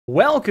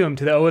Welcome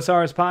to the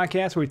OSRS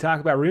podcast, where we talk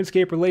about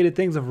RuneScape-related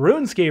things of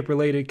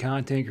RuneScape-related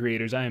content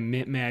creators. I am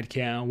Mint Mad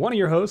Cow, one of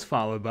your hosts,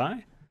 followed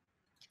by...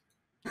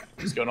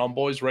 What's going on,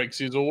 boys?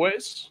 Rexy as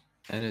always.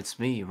 And it's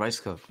me, Rice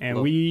Cup.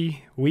 And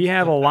we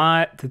have a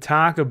lot to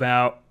talk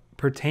about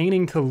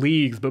pertaining to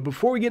leagues. But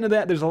before we get into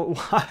that, there's a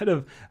lot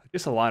of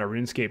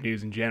RuneScape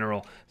news in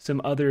general.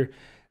 Some other,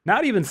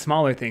 not even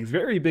smaller things,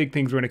 very big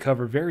things we're going to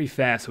cover very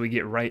fast, so we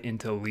get right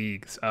into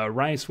leagues.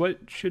 Rice, what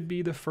should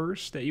be the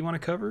first that you want to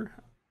cover?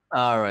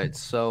 All right,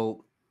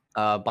 so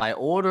by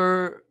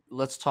order,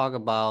 let's talk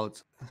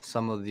about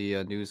some of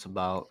the news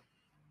about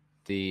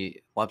the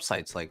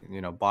websites, like,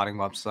 botting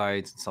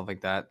websites and stuff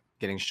like that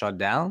getting shut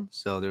down.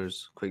 So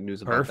there's quick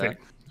news about that.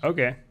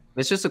 Okay.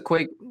 It's just a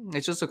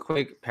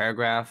quick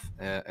paragraph.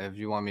 If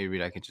you want me to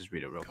read, I can just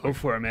read it real quick. Go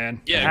for it, man.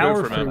 Yeah,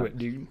 Power go for it, man.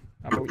 Dude.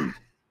 All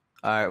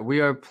right, we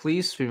are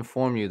pleased to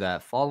inform you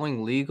that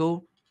following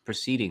legal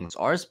proceedings,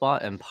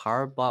 RSBot and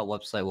PowerBot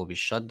website will be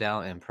shut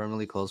down and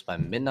permanently closed by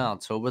midnight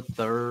October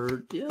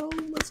 3rd. Yo,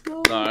 let's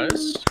go.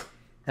 Nice.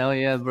 Hell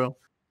yeah, bro.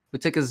 We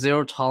take a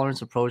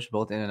zero-tolerance approach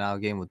both in and out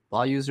of game with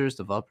bot users,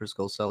 developers,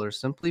 gold sellers.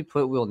 Simply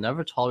put, we'll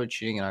never tolerate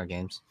cheating in our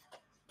games.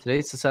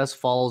 Today's success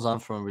follows on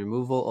from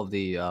removal of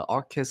the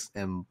Arcus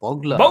and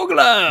Bogla.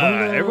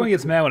 Bogla! Everyone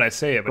gets mad when I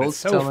say it, but it's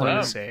so Ghost fun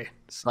to say.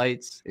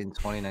 Sites in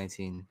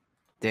 2019.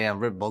 Damn,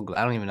 Rip Bogla.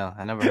 I don't even know.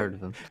 I never heard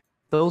of him.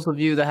 Those of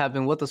you that have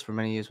been with us for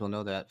many years will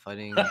know that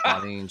fighting,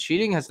 botting, and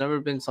cheating has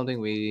never been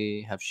something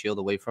we have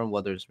shielded away from,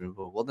 whether it's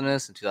removal of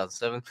Wilderness in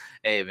 2007.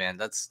 Hey, man,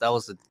 that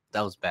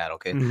was bad,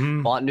 okay?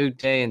 Bot Nuke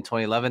Day in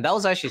 2011. That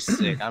was actually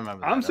sick. I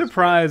remember that. I'm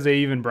surprised they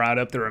even brought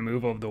up the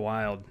removal of the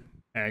wild,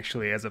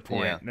 actually, as a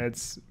point. Yeah.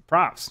 That's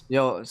props.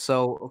 Yo,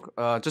 so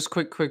just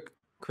quick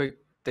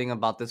thing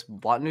about this.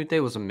 Bot Nuke Day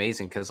was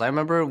amazing, because I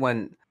remember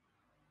when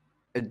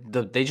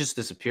they just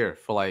disappeared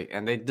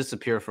and they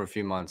disappeared for a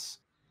few months.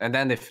 And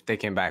then they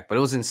came back, but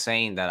it was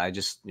insane that I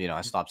just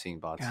I stopped seeing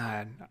bots.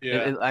 God,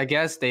 yeah. I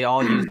guess they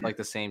all used like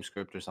the same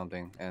script or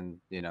something, and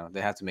they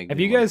had to make. Have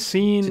you guys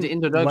seen the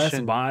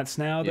introduction less bots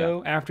now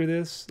though? After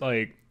this,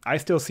 like I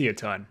still see a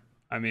ton.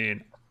 I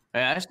mean,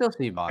 I still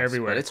see bots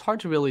everywhere. But it's hard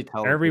to really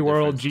tell. Every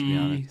world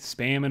GE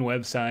spamming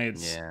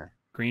websites. Yeah.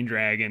 Green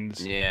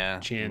dragons.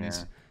 Yeah. Chins.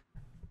 Yeah.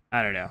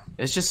 I don't know.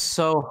 It's just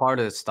so hard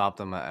to stop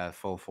them at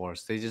full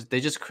force. They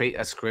just create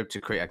a script to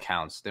create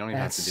accounts. They don't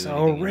even have to do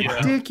anything. That's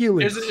so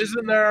ridiculous.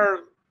 Isn't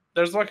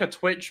there's like a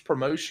Twitch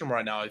promotion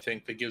right now, I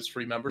think, that gives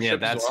free membership. Yeah,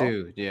 that as well.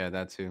 too. Yeah,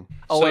 that too.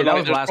 Oh, wait, that like,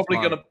 was last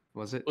month.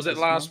 Was it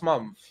last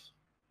month?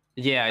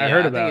 Yeah, I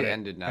heard about think it.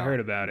 ended now. I heard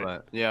about it.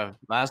 But yeah,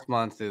 last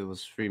month it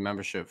was free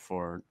membership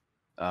for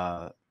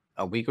a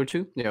week or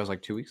two. Yeah, it was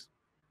like 2 weeks.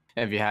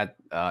 If you had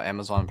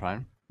Amazon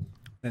Prime.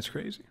 That's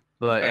crazy.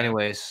 But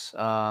anyways,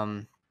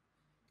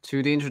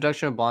 to the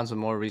introduction of bonds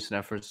and more recent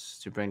efforts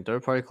to bring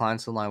third-party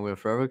clients in line, we are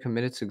forever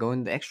committed to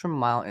going the extra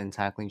mile in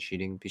tackling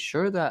cheating. Be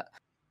sure that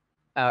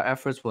our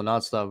efforts will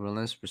not stop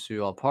relentless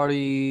pursue all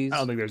parties. I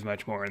don't think there's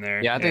much more in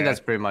there. Yeah, I think that's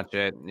pretty much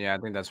it. Yeah, I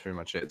think that's pretty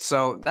much it.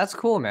 So that's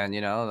cool, man.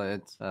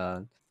 It's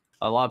a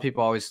lot of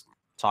people always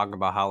talk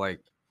about how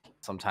like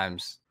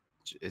sometimes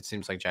it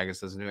seems like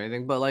Jagex doesn't do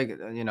anything, but like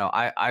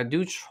I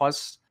do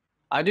trust.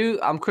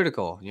 I'm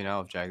critical,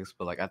 of Jagex,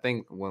 but like I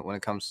think when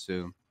it comes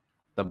to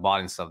the bot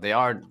and stuff, they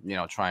are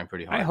trying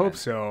pretty hard. I hope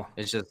so.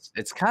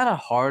 It's kind of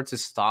hard to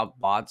stop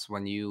bots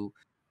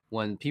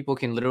when people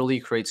can literally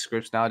create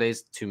scripts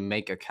nowadays to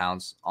make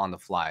accounts on the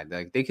fly.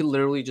 Like they could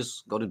literally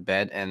just go to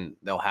bed and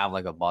they'll have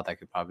like a bot that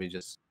could probably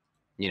just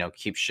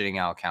keep shitting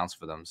out accounts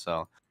for them.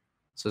 So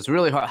it's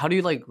really hard. How do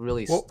you like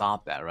really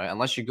stop that, right?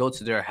 Unless you go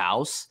to their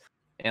house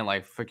and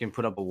like freaking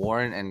put up a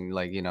warrant and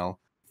like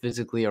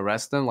physically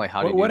arrest them. Like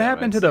how do you what do that,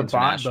 happened right? to the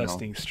bot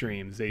busting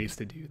streams they used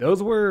to do?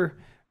 Those were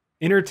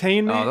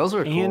entertainment. Those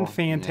were and cool.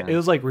 fantastic. It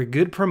was like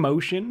good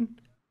promotion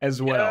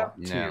as well.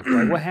 Yeah.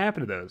 Like what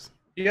happened to those?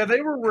 Yeah, they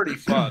were really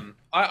fun.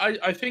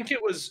 I think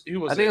it was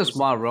who was. I think it was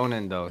Mod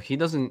Ronan though.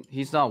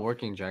 He's not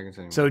working Jagex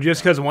anymore. So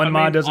just because one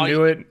mod doesn't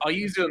do it,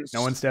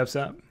 no one steps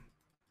up.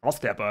 I'll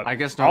step up. I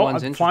guess no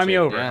one's interested. Fly me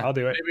over. Yeah. I'll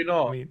do it. Maybe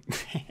not.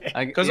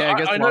 Because I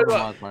guess I know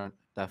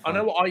that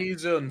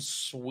Aiza and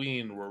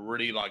Sween were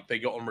really like they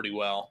got on really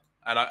well,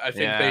 and I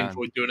think they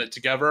enjoyed doing it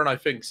together. And I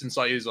think since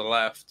Aiza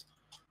left,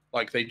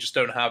 like they just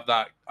don't have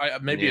that.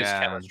 Maybe it's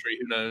chemistry.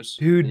 Who knows?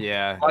 Dude.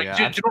 Yeah. Like,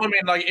 do you know what I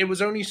mean? Like it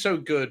was only so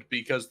good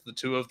because the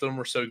two of them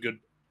were so good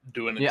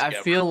doing it. Yeah, together.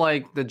 I feel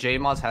like the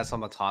JMods has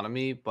some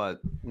autonomy, but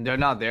they're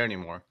not there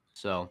anymore.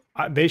 So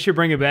they should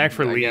bring it back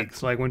for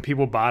leagues. Like when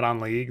people bot on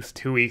leagues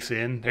 2 weeks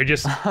in, they're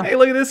just, hey,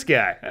 look at this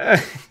guy.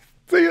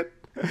 See it?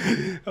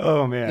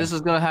 Oh man, this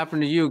is gonna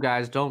happen to you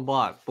guys. Don't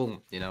bot.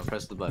 Boom.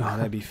 Press the button. Oh,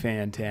 that'd be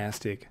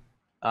fantastic.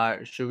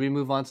 Should we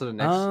move on to the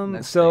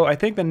next so thing? I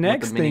think the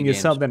next thing is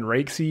something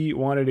Rexy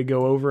wanted to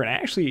go over, and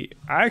actually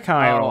I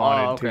kind of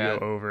wanted to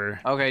go over.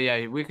 Okay,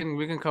 yeah, we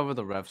can cover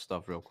the ref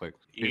stuff real quick.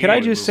 Can I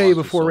just say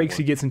before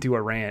Rexy gets into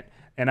a rant,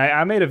 and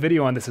I made a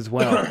video on this as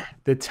well.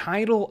 The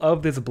title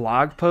of this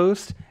blog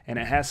post, and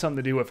it has something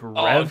to do with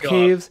Rev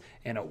Caves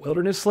and a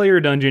Wilderness Slayer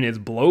dungeon, is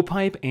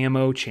Blowpipe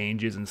Ammo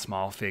Changes and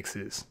Small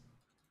Fixes.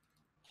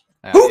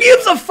 Who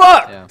gives a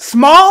fuck? Yeah.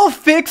 Small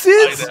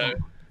fixes? I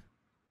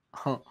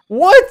know.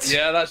 What?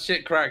 Yeah, that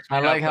shit cracks me I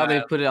like up, how they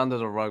man. put it under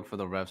the rug for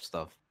the rev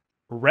stuff.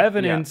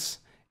 Revenants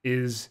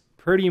is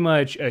pretty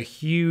much a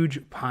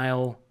huge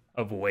pile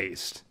of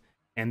waste.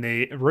 And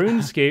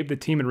RuneScape, the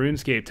team in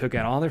RuneScape took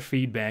out all their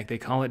feedback. They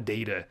call it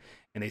data.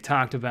 And they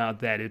talked about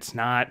that it's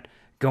not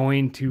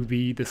going to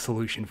be the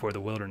solution for the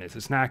wilderness.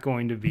 It's not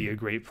going to be a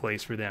great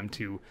place for them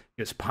to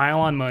just pile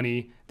on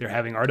money. They're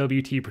having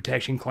RWT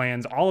protection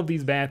clans, all of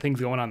these bad things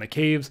going on in the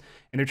caves,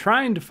 and they're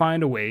trying to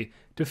find a way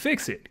to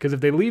fix it. Because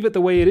if they leave it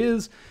the way it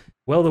is,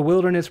 well, the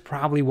wilderness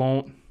probably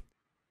won't,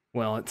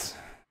 well, it's,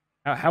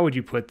 how would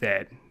you put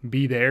that?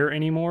 Be there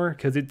anymore?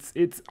 Because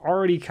it's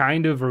already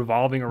kind of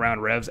revolving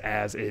around revs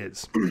as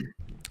is.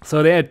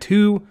 So they had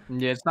two.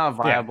 Yeah, it's not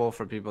viable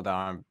for people that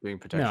aren't doing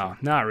protection. No,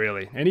 not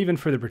really. And even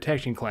for the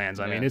protection clans,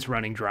 I mean, it's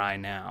running dry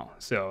now.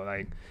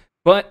 So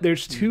but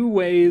there's two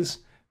ways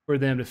for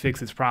them to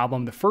fix this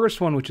problem. The first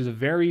one, which is a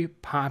very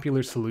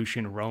popular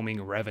solution, roaming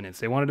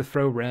revenants. They wanted to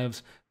throw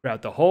revs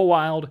throughout the whole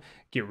wild,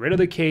 get rid of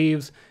the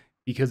caves,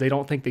 because they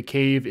don't think the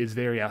cave is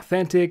very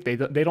authentic. They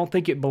don't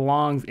think it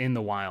belongs in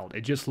the wild.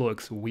 It just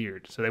looks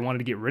weird. So they wanted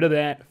to get rid of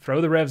that, throw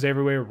the revs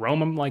everywhere,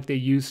 roam them like they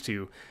used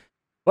to.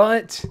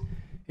 But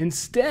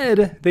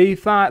instead, they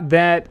thought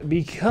that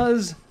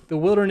because the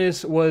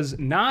wilderness was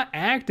not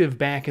active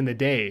back in the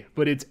day,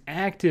 but it's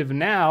active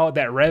now,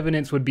 that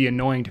revenants would be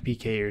annoying to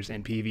PKers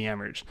and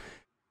PVMers.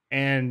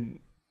 And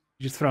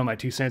just throw my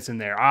 2 cents in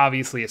there.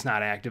 Obviously, it's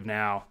not active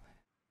now,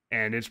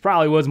 and it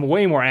probably was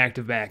way more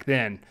active back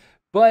then.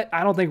 But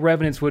I don't think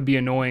revenants would be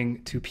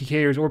annoying to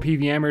PKers or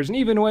PVMers, and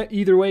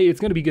either way, it's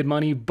going to be good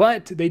money.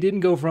 But they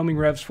didn't go for roaming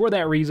revs for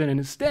that reason, and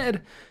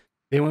instead,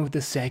 they went with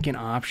the second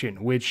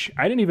option, which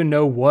I didn't even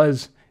know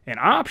was an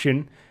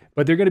option,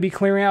 but they're going to be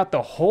clearing out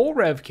the whole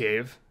rev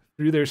cave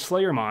through their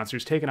slayer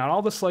monsters, taking out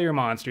all the slayer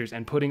monsters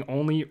and putting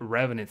only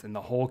revenants in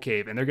the whole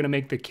cave, and they're going to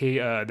make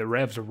the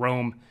revs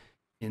roam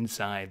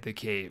inside the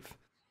cave.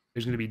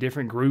 There's going to be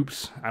different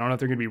groups. I don't know if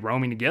they're going to be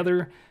roaming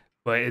together,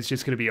 but it's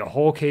just going to be a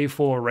whole cave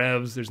full of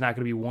revs. There's not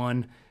going to be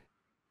one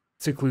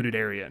secluded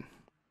area.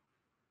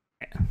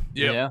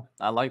 Yeah,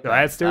 I like that. So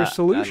that's their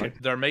solution.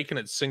 They're making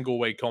it single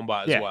way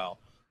combat as well.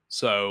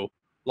 So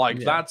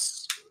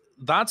that's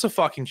a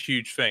fucking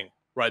huge thing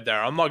right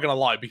there. I'm not gonna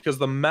lie, because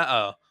the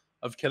meta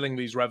of killing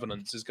these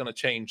revenants is gonna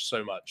change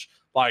so much.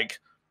 Like,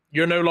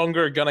 you're no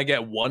longer gonna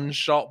get one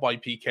shot by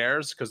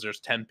PKers because there's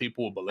 10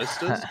 people with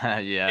ballistas.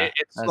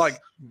 It's like,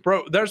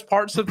 bro, there's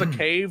parts of the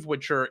cave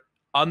which are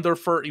under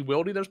 30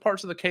 wildy. There's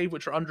parts of the cave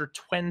which are under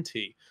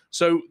 20.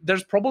 So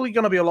there's probably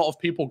gonna be a lot of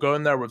people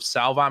going there with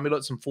salve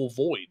amulets and full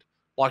void.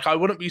 Like, I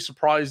wouldn't be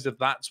surprised if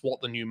that's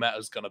what the new meta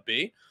is gonna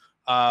be.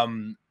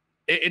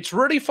 It's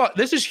really fun.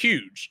 This is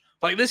huge.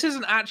 Like, this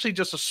isn't actually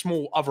just a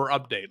small other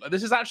update. Like,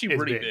 this is actually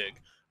really big.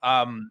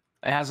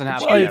 It hasn't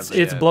happened. Well,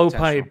 it's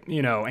blowpipe,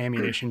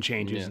 ammunition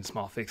changes and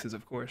small fixes,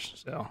 of course.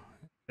 So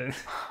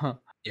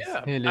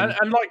yeah,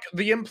 and like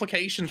the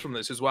implications from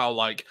this as well.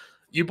 Like,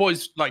 you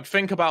boys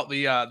think about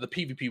the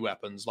PvP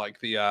weapons, like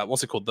the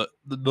what's it called,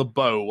 the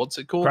bow. What's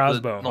it called?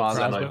 Crossbow.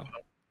 Crossbow.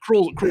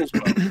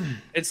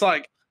 It's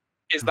like,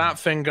 is that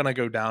thing gonna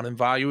go down in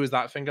value? Is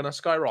that thing gonna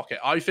skyrocket?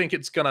 I think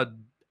it's gonna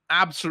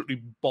absolutely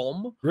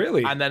bomb.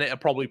 Really? And then it'll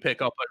probably pick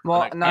up.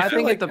 Well, no, I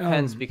think it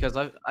depends, because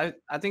I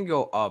think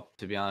go up,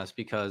 to be honest,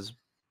 because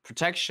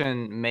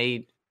protection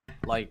made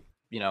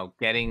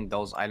getting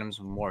those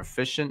items more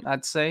efficient,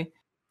 I'd say.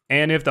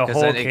 And if the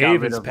whole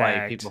cave is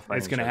packed,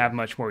 it's going to have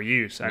much more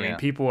use. I mean,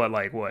 people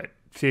at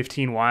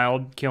 15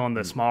 wild killing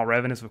the small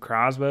revenants with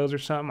crossbows or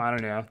something. I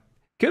don't know.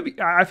 Could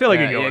be. I feel like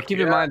it goes. Keep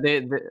in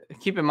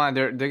mind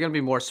they're going to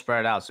be more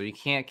spread out, so you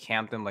can't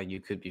camp them like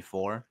you could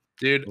before.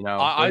 Dude,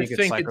 I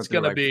think it's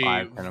gonna be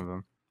 5, 10 of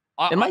them.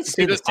 It might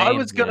stay the same. I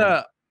was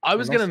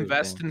gonna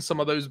invest in some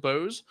of those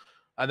bows,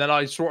 and then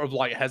I sort of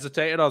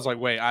hesitated. I was like,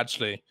 wait,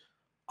 actually,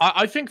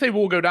 I think they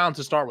will go down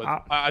to start with.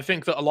 I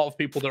think that a lot of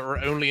people that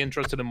are only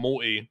interested in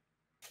multi,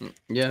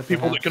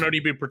 people that can only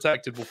be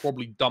protected, will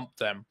probably dump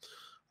them.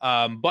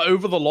 But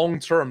over the long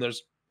term,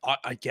 there's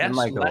I guess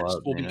less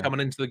will be coming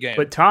into the game.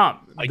 But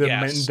Tom,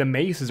 the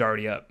mace is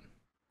already up.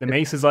 The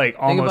mace is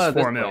almost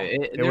 4 mil.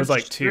 It was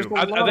 2.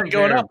 I think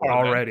going up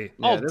already.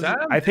 Oh,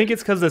 damn. I think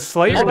it's because the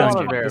Slayer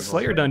dungeon. The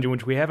Slayer dungeon,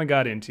 which we haven't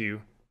got into,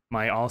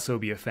 might also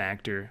be a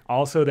factor.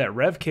 Also, that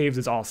Rev Caves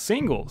is all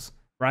singles,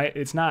 right?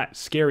 It's not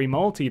scary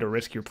multi to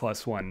risk your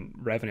 +1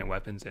 Revenant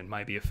weapons, and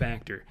might be a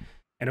factor.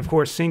 And of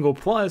course, single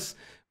plus,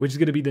 which is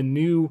going to be the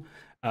new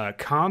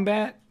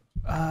combat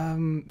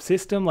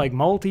system, like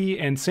multi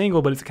and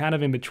single, but it's kind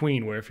of in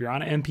between, where if you're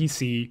on an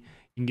NPC,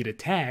 you can get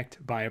attacked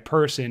by a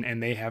person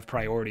and they have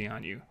priority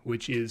on you,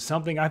 which is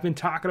something I've been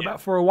talking about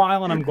for a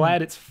while, and I'm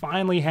glad it's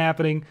finally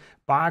happening.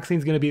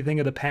 Boxing's going to be a thing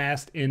of the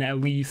past in at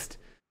least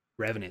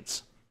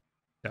Revenants.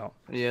 So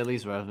at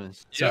least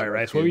Revenants. Sorry,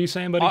 Rice. What were you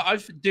saying,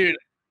 buddy? Dude,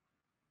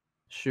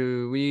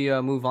 should we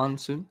move on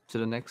soon to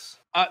the next?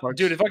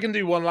 Dude, if I can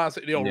do one last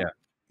thing,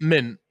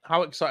 Mint,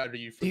 how excited are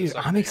you for this?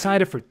 Dude, I'm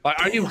excited for like,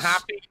 this. are you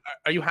happy?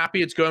 Are you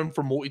happy it's going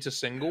from multi to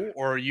single,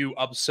 or are you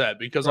upset?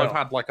 Because I've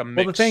had like a mix.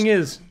 Well, the thing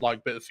is,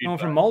 like bit of feedback. going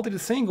from multi to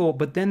single,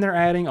 but then they're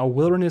adding a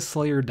Wilderness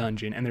Slayer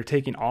dungeon, and they're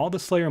taking all the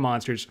Slayer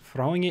monsters,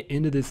 throwing it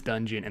into this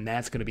dungeon, and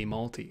that's going to be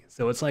multi.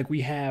 So it's like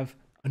we have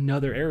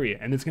another area,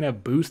 and it's going to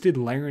have boosted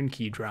Laren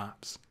key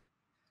drops.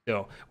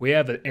 So we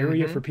have an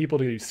area for people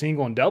to do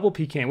single and double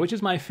PK, which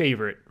is my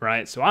favorite,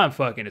 right? So I'm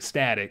fucking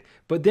ecstatic.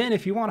 But then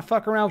if you want to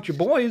fuck around with your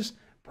boys,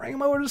 bring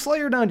them over to the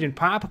Slayer dungeon.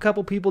 Pop a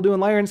couple people doing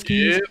Laren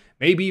keys. Yep.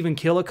 Maybe even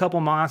kill a couple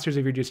monsters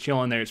if you're just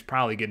chilling there. It's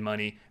probably good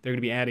money. They're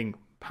going to be adding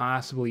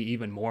possibly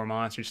even more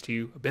monsters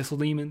too. Abyssal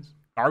demons,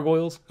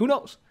 gargoyles. Who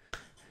knows?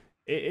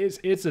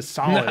 It's a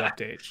solid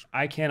update.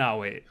 I cannot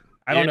wait.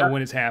 I don't know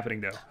when it's happening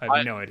though. I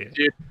have no idea.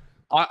 Dude,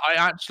 I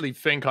actually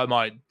think I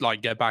might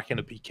like get back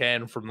into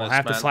PKing from this. I'll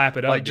have to slap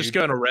it up. Like just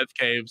going to Rev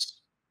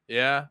Caves.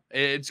 Yeah,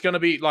 it's gonna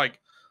be like,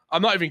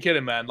 I'm not even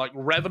kidding, man. Like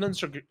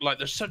Revenants are like,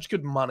 there's such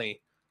good money,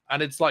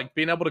 and it's like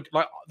being able to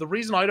like. The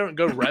reason I don't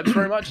go Revs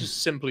very much is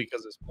simply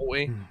because it's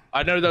multi.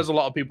 I know there's a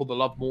lot of people that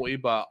love multi,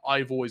 but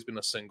I've always been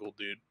a single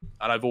dude,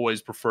 and I've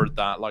always preferred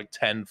that like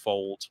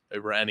tenfold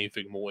over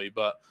anything multi.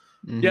 But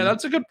yeah,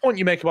 that's a good point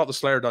you make about the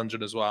Slayer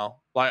dungeon as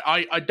well. Like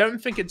I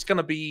don't think it's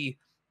gonna be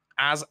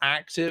as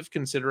active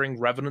considering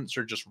Revenants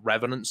are just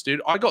Revenants,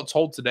 dude. I got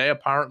told today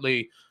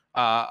apparently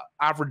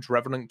average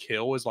Revenant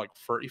kill is like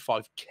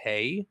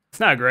 35k. It's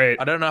not great.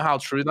 I don't know how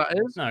true that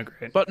is. Not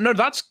great. But no,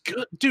 that's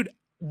good, dude.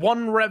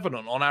 One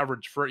Revenant on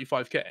average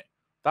 35k.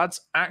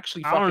 That's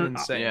actually fucking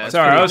insane. Yeah,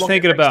 sorry, I was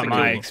thinking about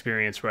my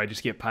experience where I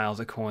just get piles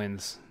of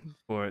coins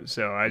for it,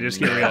 so I just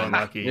get real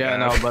unlucky. Yeah,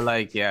 no, but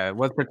like, yeah,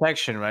 with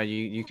protection, right?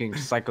 You can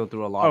cycle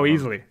through a lot. Oh,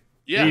 easily.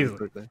 Yeah,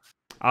 easily.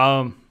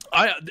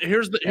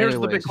 Here's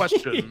the big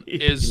question: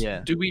 is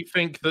do we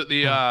think that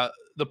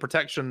the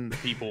protection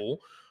people,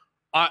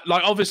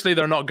 like obviously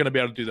they're not going to be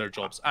able to do their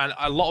jobs, and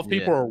a lot of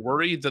people are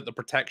worried that the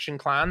protection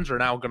clans are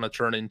now going to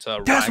turn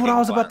into. That's what I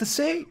was about to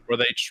say. Where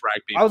they just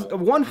rag people.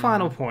 One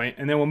final point,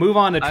 and then we'll move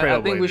on to Trailblazers.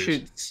 I think we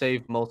should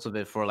save most of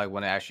it for like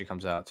when it actually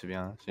comes out. To be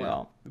honest.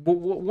 Well,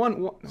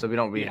 one so we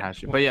don't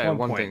rehash it. But yeah,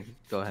 one thing.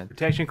 Go ahead.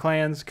 Protection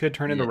clans could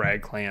turn into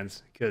rag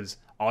clans because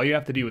all you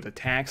have to do is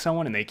attack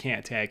someone, and they can't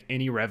attack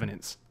any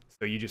revenants.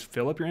 So you just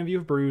fill up your envy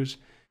of brews,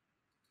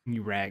 and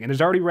you rag. And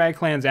there's already rag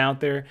clans out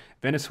there,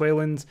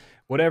 Venezuelans,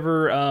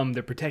 whatever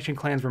the protection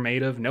clans were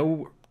made of.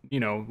 No,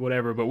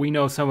 whatever. But we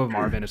know some of them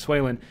are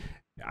Venezuelan.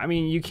 I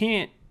mean, you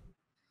can't.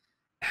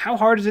 How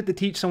hard is it to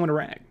teach someone to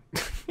rag?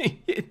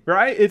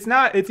 Right? It's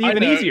not. It's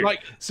even easier.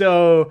 Like,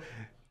 so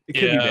it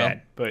could be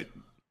bad, but.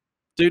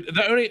 Dude,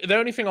 the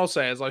only thing I'll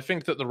say is I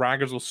think that the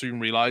raggers will soon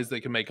realize they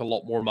can make a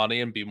lot more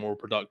money and be more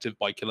productive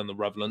by killing the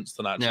revenants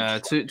than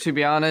actually. Yeah, to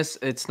be honest,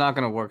 it's not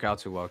gonna work out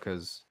too well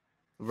because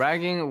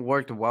ragging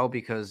worked well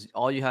because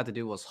all you had to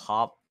do was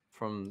hop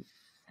from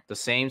the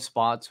same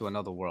spot to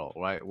another world,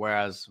 right?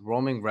 Whereas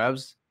roaming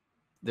revs,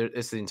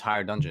 it's the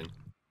entire dungeon. Do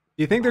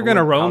you think they're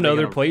gonna roam to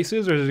other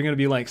places, or is there gonna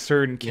be like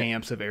certain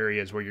camps of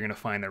areas where you're gonna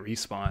find the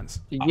respawns?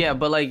 Yeah,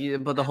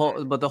 but the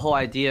whole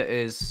idea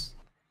is.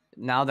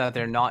 Now that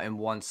they're not in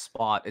one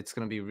spot, it's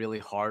going to be really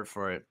hard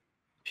for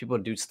people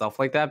to do stuff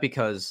like that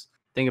because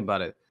think about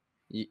it.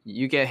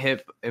 You get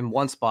hit in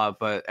one spot,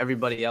 but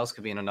everybody else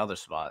could be in another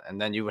spot. And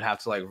then you would have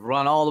to like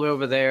run all the way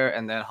over there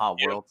and then hot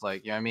worlds.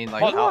 Like, you know what I mean?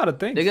 Like a lot of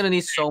things. They're going to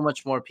need so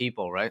much more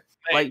people, right?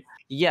 Like,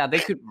 yeah, they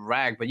could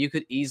rag, but you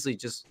could easily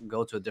just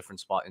go to a different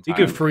spot. You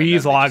could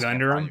freeze log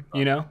under them,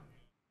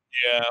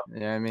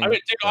 Yeah, I mean, dude,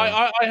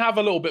 I have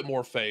a little bit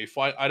more faith.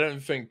 I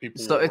don't think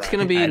people. So it's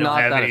gonna be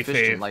not that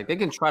efficient. Like they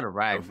can try to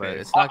rag, but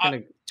it's not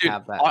gonna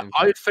have that.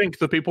 I think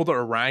the people that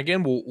are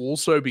ragging will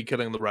also be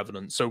killing the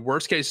revenants. So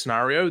worst case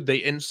scenario, they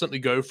instantly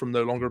go from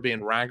no longer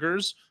being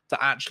raggers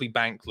to actually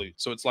bank loot.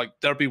 So it's like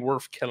they'll be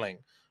worth killing.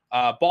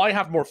 But I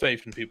have more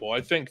faith in people. I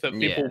think that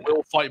people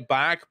will fight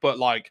back. But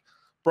like,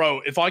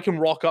 bro, if I can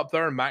rock up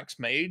there and max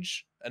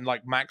mage. And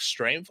like max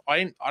strength,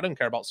 I don't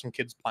care about some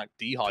kid's black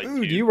D-high.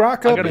 Dude, you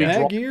rock up in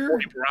that gear,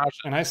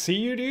 and I see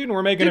you, dude, and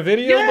we're making a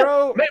video,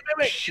 bro.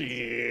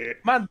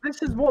 Shit. Man,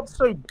 this is what's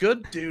so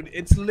good, dude.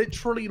 It's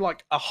literally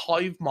like a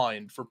hive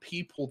mind for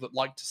people that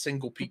like to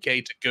single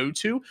PK to go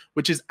to,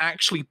 which is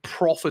actually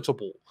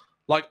profitable.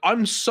 Like,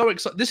 I'm so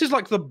excited. This is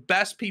like the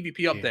best PvP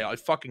update I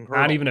fucking heard.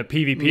 Not even a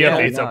PvP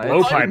update, it's a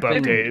blowpipe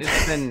update.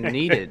 It's been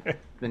needed.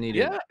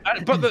 Yeah,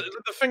 but the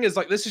thing is,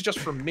 like, this is just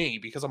for me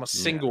because I'm a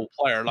single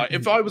player. Like,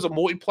 if I was a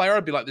multiplayer,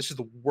 I'd be like, this is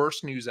the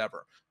worst news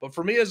ever. But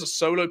for me as a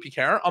solo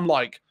PKer, I'm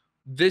like,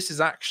 this is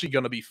actually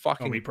going to be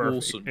fucking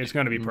awesome. It's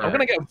going to be perfect. I'm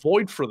going to get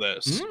Void for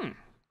this.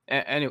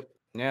 Anyway.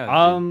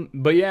 Yeah.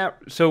 But yeah,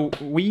 so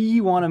we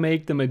want to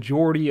make the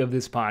majority of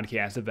this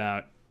podcast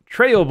about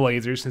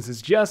Trailblazers since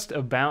it's just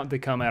about to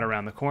come out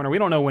around the corner. We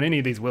don't know when any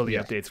of these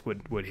Wildy updates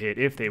would hit,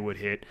 if they would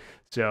hit.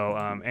 So,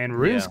 and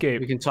RuneScape.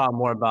 We can talk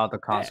more about the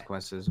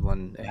consequences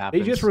when it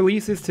happens. They just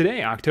released this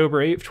today,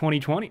 October 8th,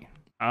 2020.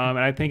 And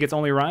I think it's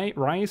only right.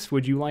 Rice,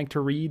 would you like to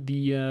read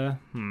the,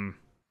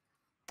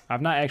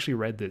 I've not actually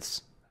read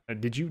this.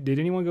 Did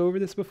anyone go over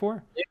this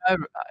before? Yeah.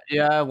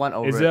 I went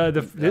over Is it.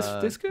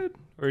 this good,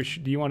 or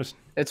do you want to?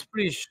 It's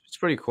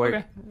pretty quick.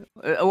 Okay.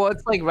 Well,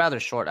 it's like rather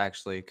short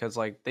actually, because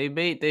like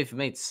they've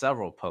made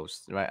several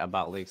posts right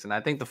about leaks, and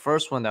I think the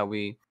first one that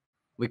we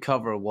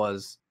covered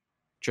was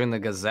during the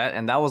Gazette,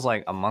 and that was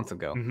like a month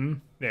ago.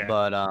 Yeah.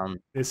 But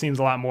it seems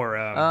a lot more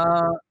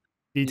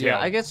detailed. yeah,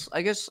 I guess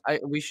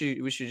we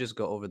should just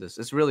go over this.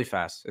 It's really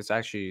fast. It's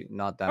actually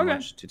not that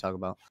much to talk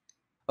about.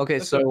 Okay,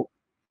 so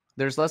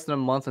there's less than a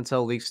month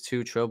until Leaks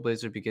 2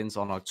 Trailblazer begins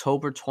on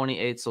October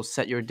 28th. So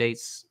set your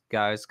dates,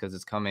 guys, because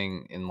it's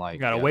coming in like.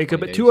 You gotta wake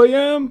up at 2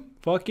 a.m.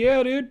 Fuck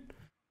yeah, dude.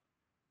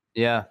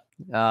 Yeah,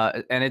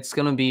 and it's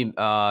gonna be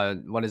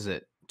what is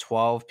it?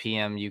 12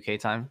 p.m. UK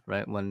time,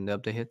 right? When the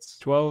update hits.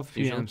 12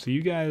 p.m. So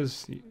you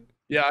guys.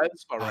 Yeah,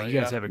 it's all right. You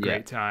guys have a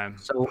great time.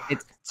 So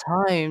it's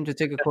time to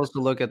take a closer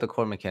look at the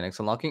core mechanics,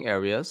 unlocking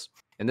areas.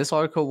 And this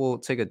article will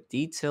take a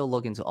detailed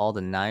look into all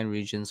the 9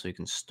 regions so you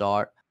can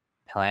start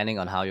planning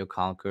on how you'll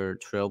conquer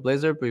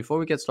Trailblazer. Before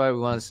we get started,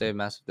 we want to say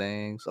massive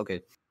things. Okay,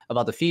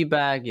 about the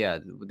feedback. Yeah,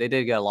 they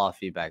did get a lot of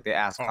feedback. They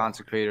asked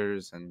content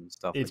creators and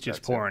stuff. It's like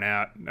just pouring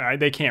out.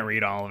 They can't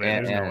read all of it.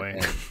 There's no way.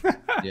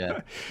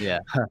 Yeah.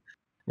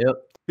 Yep.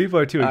 People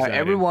are too excited.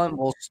 Everyone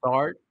will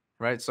start.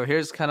 Right, so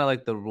here's kind of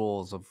like the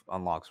rules of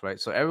unlocks, right?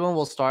 So everyone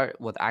will start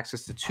with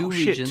access to 2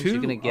 regions. You're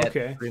gonna get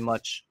pretty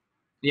much,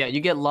 you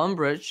get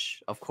Lumbridge,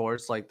 of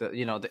course, like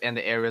and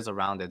the areas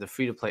around it, the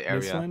free to play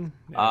area.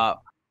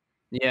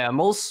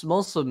 Most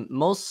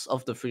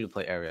of the free to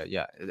play area,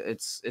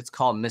 it's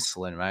called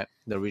Michelin, right?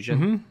 The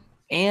region,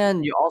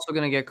 and you're also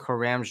gonna get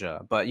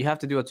Karamja, but you have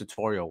to do a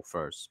tutorial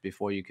first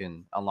before you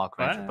can unlock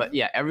Karamja. But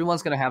yeah,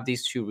 everyone's gonna have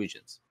these 2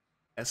 regions.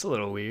 That's a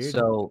little weird.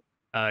 So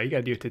you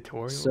gotta do a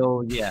tutorial.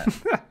 So yeah.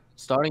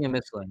 Starting in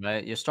Michelin,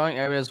 right? Your starting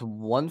area is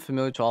one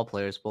familiar to all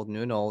players, both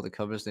new and old. It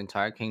covers the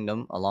entire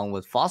kingdom, along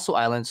with Fossil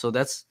Island. So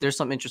there's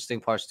some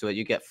interesting parts to it.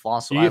 You get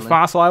Fossil Island. You get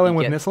Fossil Island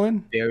with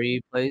Michelin? Berry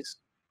Place.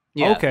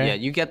 Yeah, yeah,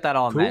 you get that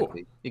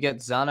automatically. Cool. You get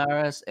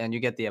Xanaris and you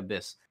get the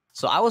Abyss.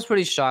 So I was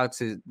pretty shocked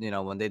to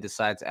when they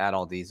decided to add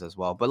all these as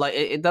well. But like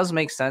it does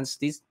make sense.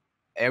 These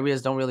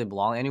areas don't really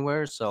belong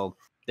anywhere, so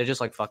they're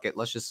just like, fuck it,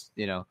 let's just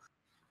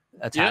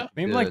attack.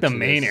 Maybe like the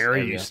main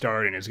area you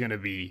start in is gonna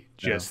be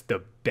just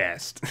the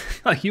best.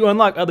 Like you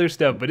unlock other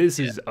stuff, but this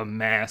is a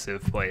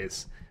massive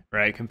place,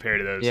 right? Compared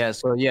to those. Yeah,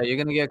 so you're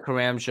gonna get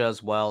Karamja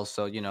as well.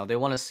 So they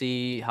want to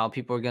see how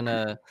people are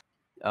gonna.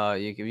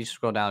 If you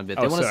scroll down a bit,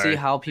 they want to see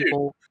how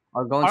people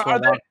are going to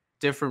unlock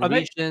different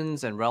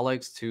regions and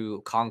relics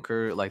to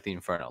conquer like the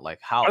Inferno. Like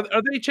how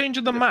are they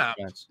changing the map?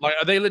 Like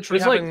are they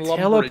literally having like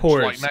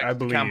teleports? Like I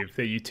believe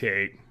that you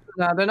take.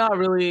 No, they're not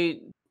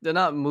really. They're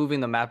not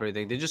moving the map or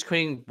anything. They're just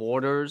creating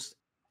borders,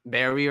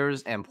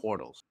 barriers, and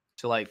portals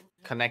to like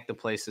connect the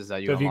places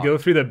that you. So if you go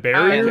through the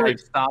barrier, and like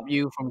stop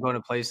you from going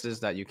to places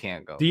that you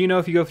can't go. Do you know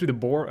if you go through the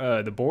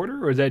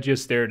border, or is that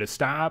just there to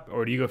stop,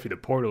 or do you go through the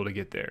portal to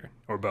get there,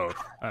 or both?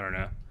 I don't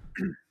know.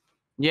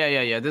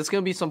 Yeah. There's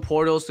gonna be some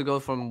portals to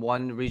go from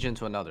one region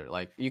to another.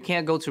 Like you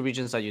can't go to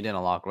regions that you didn't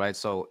unlock, right?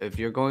 So if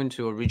you're going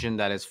to a region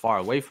that is far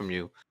away from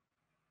you.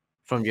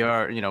 From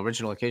your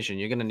original location,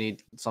 you're gonna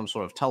need some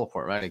sort of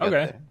teleport, right?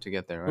 To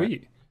get there, right?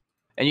 Sweet.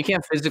 And you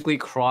can't physically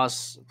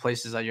cross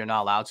places that you're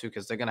not allowed to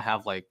because they're gonna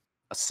have like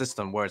a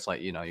system where it's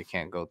like you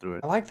can't go through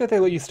it. I like that they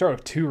let you start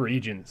with 2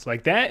 regions.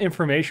 Like that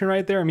information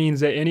right there means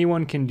that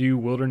anyone can do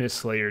Wilderness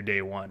Slayer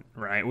day 1,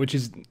 right? Which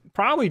is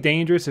probably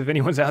dangerous if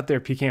anyone's out there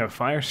peeking a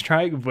Fire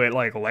Strike, but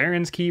like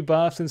Laren's key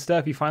buffs and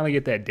stuff, you finally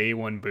get that day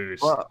 1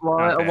 boost. Well,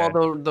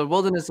 the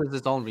Wilderness is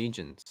its own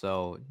region,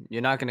 so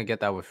you're not gonna get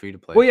that with free to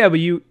play. Well, yeah,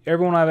 but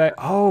everyone have that.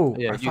 Oh,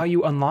 I thought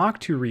you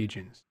unlocked 2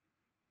 regions.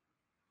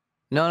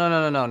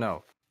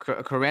 No.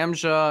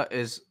 Karamja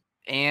is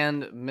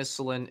and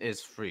Michelin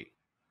is free.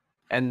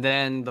 And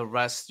then the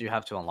rest you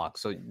have to unlock.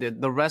 So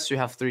the rest you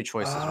have 3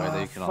 choices, right?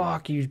 That you can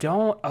unlock. Fuck, you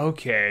don't?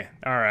 Okay.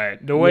 All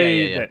right. The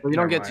way that... So you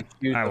don't get to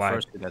choose the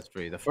first 2 that's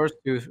free. The first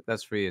 2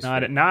 that's free is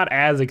free. Not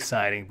as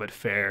exciting, but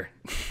fair.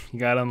 You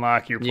got to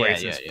unlock your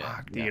places.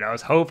 Fuck, dude. I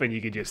was hoping you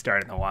could just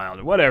start in the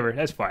wild. Whatever.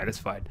 That's fine.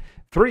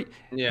 3.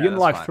 You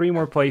unlock 3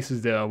 more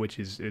places, though, which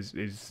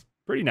is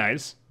pretty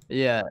nice.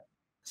 Yeah.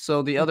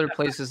 So the other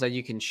places that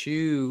you can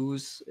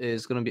choose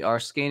is going to be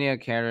Arscania,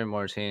 Canada,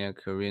 Mauritania,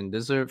 Korean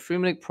Desert,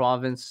 Freeminic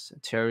Province,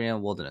 Terrian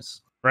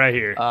Wilderness. Right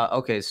here.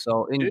 Okay,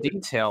 so in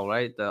detail,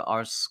 right, the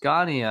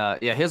Arscania,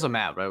 here's a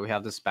map, right? We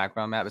have this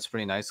background map. It's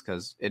pretty nice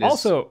because it is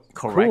also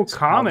cool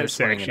comment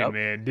section,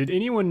 man. Did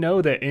anyone know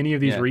that any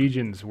of these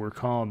regions were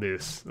called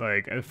this?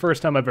 Like, the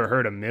first time I've ever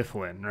heard of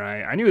Mifflin,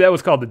 right? I knew that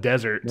was called the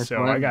desert,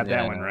 so I got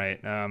that one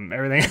right.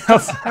 Everything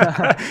else,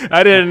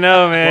 I didn't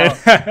know, man.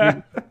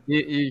 Well,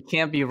 you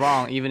can't be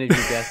wrong, even if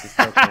you guess it's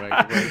still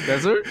correct.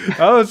 Desert?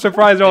 I was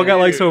surprised they all got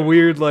like some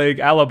weird, like,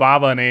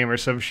 Alibaba name or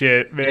some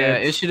shit, man. Yeah,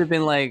 it should have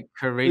been like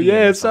Korean.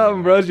 Yeah,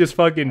 something, bro. It's just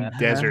fucking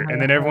desert,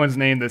 and then everyone's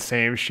named the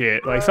same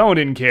shit. Like someone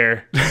didn't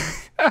care.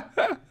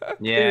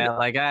 Yeah,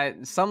 like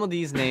some of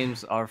these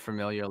names are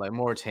familiar, like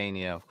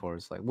Mauritania, of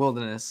course, like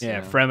Wilderness.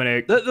 Yeah,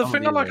 Fremenic. The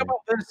thing I like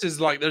about this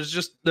is like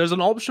there's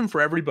an option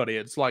for everybody.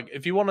 It's like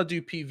if you want to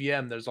do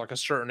PVM, there's like a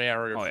certain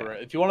area for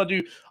it. If you want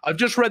to do, I've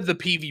just read the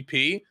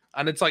PvP,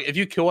 and it's like if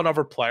you kill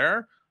another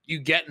player, you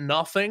get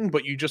nothing,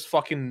 but you just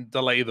fucking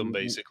delay them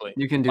basically.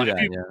 You can do like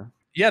that, yeah.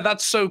 Yeah,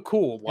 that's so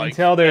cool. Like,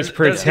 until there's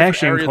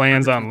protection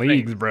clans on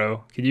leagues,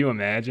 bro. Can you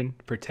imagine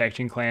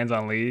protection clans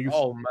on leagues?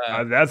 Oh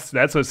man, that's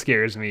what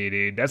scares me,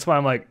 dude. That's why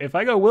I'm like, if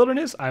I go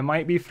Wilderness, I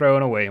might be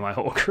throwing away my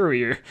whole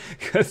career.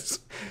 Cause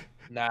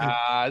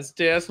nah,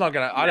 it's not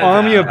gonna.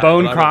 Army of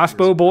Bone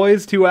Crossbow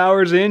Boys, 2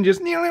 hours in,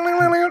 just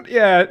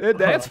yeah,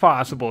 that's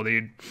possible,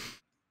 dude.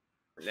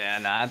 Yeah,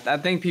 nah, I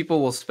think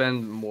people will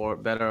spend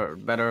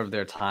better of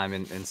their time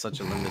in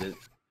such a limited.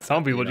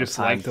 Some people just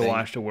like to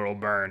watch the world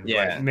burn.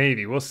 Yeah,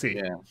 maybe we'll see.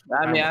 Yeah,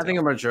 I think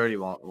a majority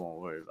won't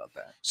worry about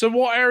that. So,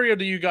 what area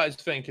do you guys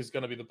think is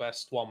going to be the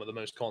best one with the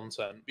most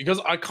content? Because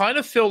I kind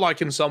of feel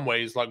like, in some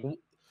ways, like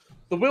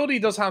the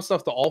Wildy does have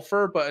stuff to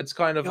offer, but it's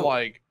kind of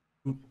like,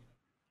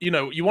 you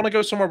know, you want to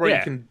go somewhere where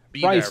you can be.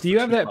 Bryce, do you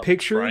have that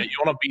picture? Right? You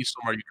want to be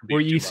somewhere you can be.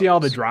 Where you see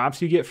all the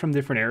drops you get from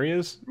different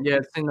areas? Yeah,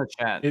 it's in the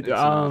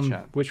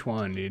chat. Which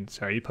one, dude?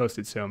 Sorry, you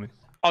posted so many.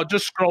 Oh,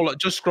 just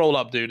scroll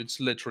up, dude. It's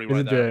literally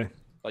right there.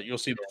 Like you'll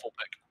see the full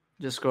pic.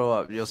 Just scroll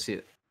up, you'll see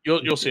it.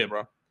 You'll see it,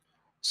 bro.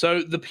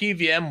 So the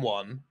PVM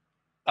one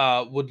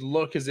would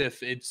look as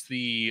if it's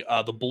the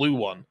blue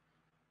one.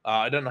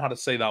 I don't know how to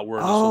say that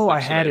word. Oh, I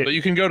had it. But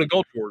you can go to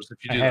Gold Wars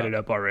if you do that. I had it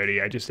up already.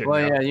 I just didn't.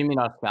 Well, yeah, you mean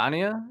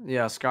Ascania?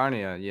 Yeah,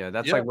 Ascania. Yeah,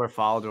 that's like where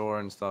Faldor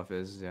and stuff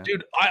is. Yeah,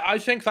 dude, I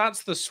think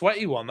that's the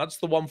sweaty one. That's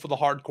the one for the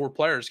hardcore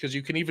players because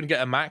you can even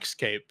get a max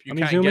cape. You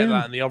can't get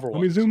that in the other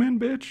one. Let me zoom in,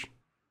 bitch.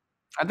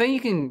 I think you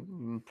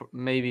can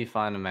maybe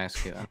find a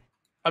max cape.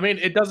 I mean,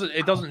 it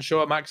doesn't show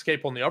a max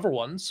cape on the other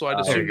ones, so I'd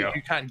assume you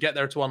can't get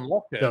there to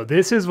unlock it. So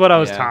this is what I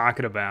was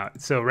talking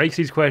about. So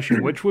Rexy's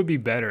question, which would be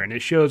better? And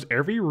it shows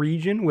every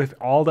region with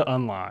all the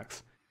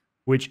unlocks,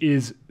 which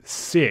is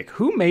sick.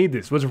 Who made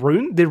this? Did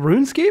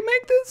RuneScape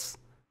make this?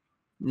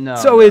 No.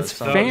 So it's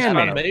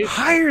fan made.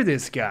 Hire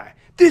this guy.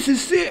 This is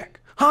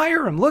sick.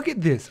 Hire him. Look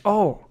at this.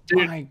 Oh,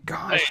 dude, my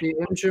gosh.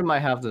 I'm sure might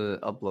have the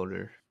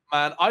uploader.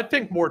 Man, I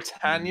think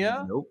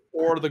Mauritania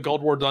or the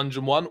Gold War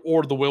Dungeon one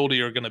or the Wildy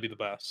are going to be the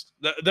best.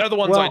 They're the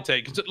ones I'd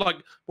take. Like,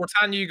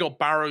 Mauritania, you got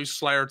Barrow,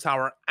 Slayer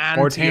Tower, and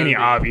Mauritania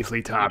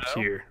obviously top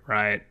tier,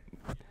 right?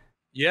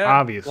 Yeah.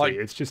 Obviously. Like,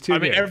 it's just too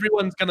mean,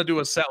 everyone's going to do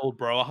a settled,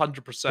 bro,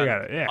 100%.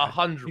 Yeah.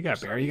 100%. You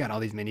got Barrow, you got all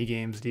these mini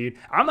games, dude.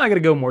 I'm not going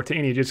to go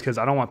Mauritania just because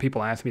I don't want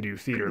people asking me to do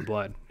Theater of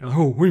Blood.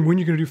 Oh, when are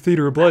you going to do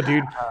Theater of Blood,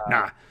 dude?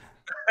 Nah.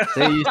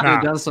 So you should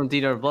have done some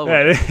Theater of Blood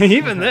work. Yeah,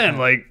 even then,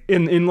 like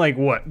in like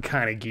what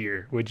kind of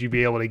gear would you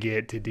be able to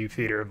get to do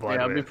Theater of Blood?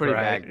 Yeah, it'd be pretty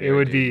bad. It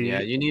would be. Yeah,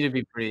 you need to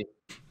be pretty.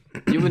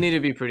 You would need to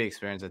be pretty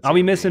experienced. I'll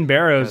be missing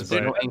Barrows,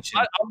 but I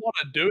want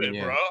to do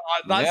it, bro.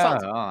 That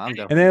sounds.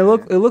 And then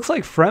it looks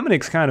like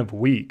Fremenic's kind of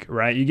weak,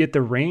 right? You get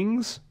the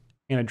rings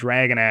and a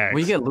dragon axe.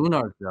 Well, you get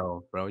Lunars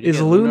though, bro.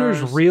 Is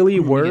Lunars really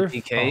worth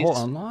a whole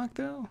unlock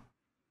though?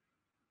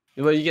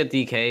 Well, you get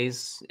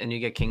DKs and you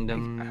get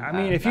Kingdom. I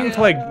mean, if you get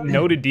to like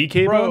noted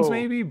DK bones,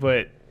 maybe,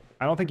 but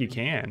I don't think you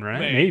can, right?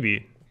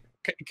 Maybe.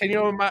 Can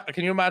you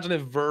imagine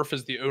if Verf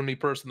is the only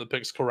person that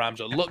picks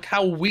Karamja? Look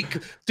how weak,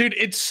 dude!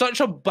 It's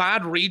such a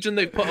bad region.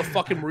 They put a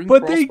fucking rune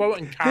crossbow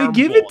and they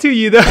give it to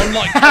you though.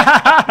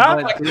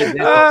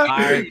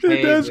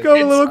 It does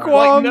go a little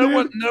qualm.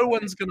 Like, no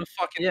one's gonna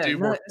fucking do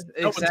more.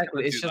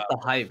 Exactly, it's just the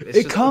hype.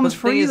 It comes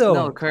free though.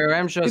 No,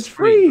 Karamja is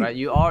free, right?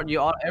 You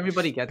all,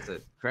 everybody gets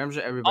it. Karamja,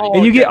 everybody.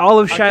 And you get all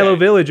of Shiloh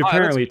Village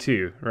apparently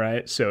too,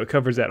 right? So it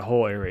covers that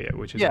whole area,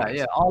 which is nice.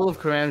 Yeah. All of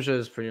Karamja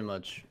is pretty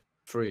much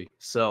free.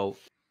 So.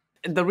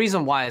 The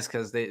reason why is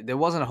because there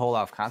wasn't a whole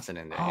lot of content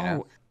in there, you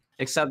know.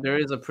 Except there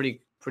is a pretty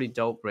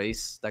dope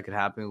race that could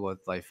happen with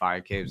like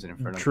fire caves and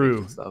inferno caves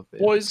and stuff. Yeah.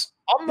 Boys,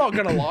 I'm not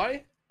gonna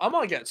lie, I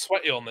might get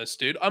sweaty on this,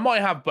 dude. I might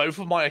have both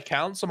of my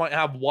accounts. I might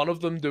have one of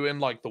them doing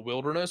like the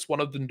wilderness,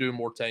 one of them doing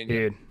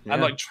Mauritania,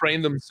 and like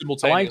train them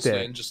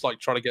simultaneously and just like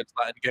try to get to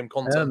that end game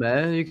content. Yeah,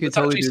 man, you could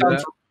totally do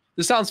that.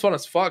 This sounds fun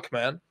as fuck,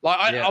 man.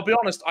 Like I'll be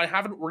honest, I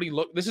haven't really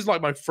looked. This is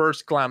like my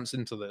first glance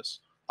into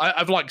this.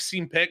 I've like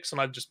seen pics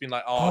and I've just been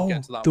like, I'll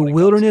get to that. The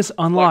wilderness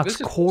unlocks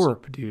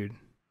Corp, dude.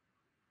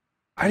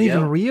 I didn't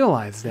even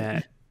realize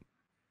that.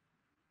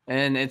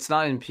 And it's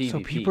not in PvP. So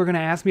people are gonna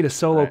ask me to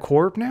solo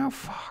Corp now?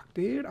 Fuck,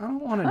 dude. I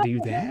don't want to do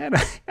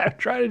that. I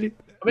try to do.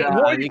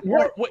 I mean,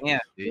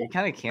 you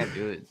kind of can't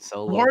do it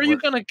solo. What are you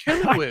gonna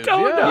kill it with?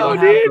 I don't know,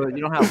 dude.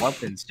 You don't have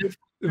weapons.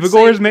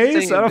 Vigor's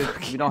mace?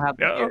 You don't have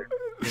to.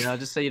 You know,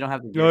 just say you don't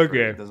have to.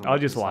 Okay, I'll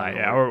just lie.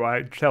 Yeah, or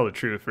I tell the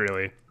truth,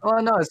 really. Oh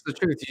no, it's the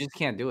truth. You just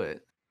can't do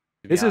it.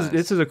 This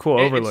is a cool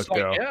overlook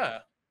though. Yeah.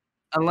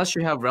 Unless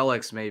you have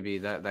relics, maybe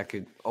that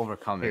could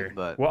overcome it.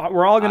 But well,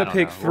 we're all gonna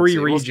pick three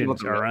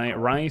regions. All right,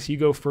 Rice, you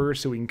go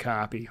first so we can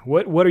copy.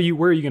 Where are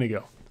you gonna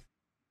go?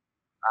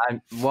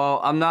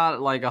 I'm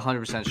not like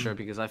 100% sure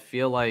because I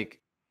feel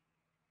like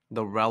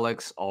the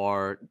relics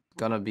are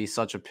gonna be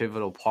such a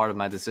pivotal part of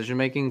my decision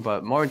making.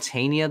 But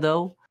Mauritania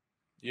though,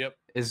 Yep.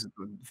 is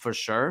for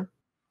sure.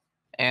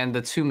 And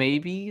the two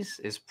maybes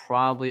is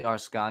probably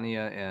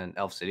Arscania and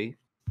Elf City,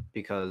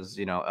 because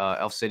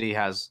Elf City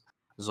has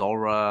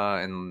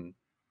Zora and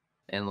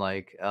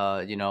like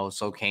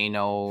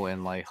Solcano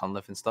and like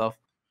Hunliff and stuff.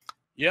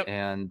 Yep.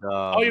 And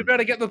oh, you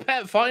better get the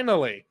pet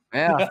finally.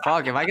 Yeah,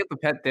 fuck. If I get the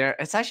pet there,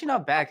 it's actually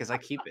not bad because I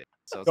keep it.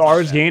 So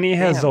Arscania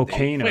has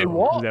Volcano. Wait,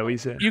 what? Is that what you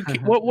said?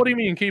 What do you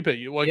mean keep it?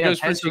 It goes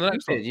through to the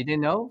next one. You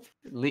didn't know?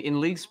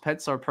 In leagues,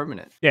 pets are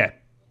permanent. Yeah.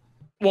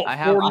 Well,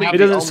 it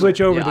doesn't switch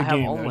over to the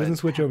game. It doesn't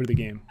switch over to the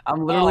game.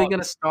 I'm literally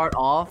gonna start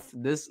off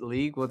this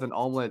league with an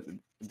omelet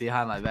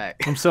behind my back.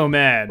 I'm so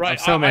mad. Right, I'm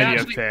so mad you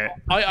have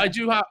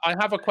pet. I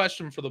have a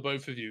question for the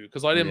both of you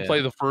because I didn't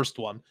play the first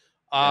one.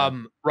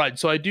 Right,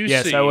 so I do see.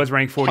 Yes, I was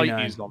ranked 49.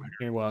 On here.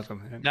 You're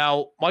welcome.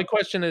 Now, my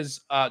question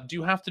is, do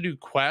you have to do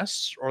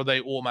quests or are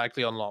they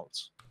automatically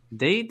unlocked?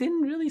 They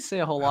didn't really say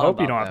a whole lot. I hope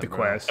you don't have to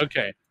quest.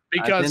 Okay,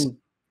 because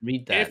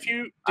read that. if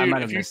you don't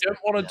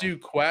want to do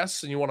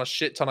quests and you want a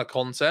shit ton of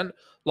content,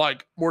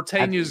 like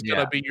Mortania's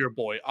gonna be your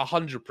boy,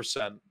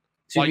 100%.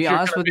 To be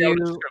honest with you,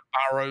 get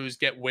barrows,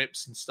 get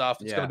whips and stuff.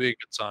 It's gonna be a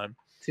good time.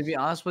 To be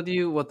honest with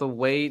you, with the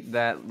way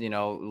that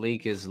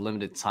League is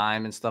limited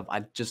time and stuff,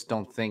 I just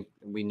don't think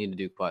we need to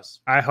do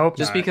quests. I hope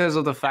just because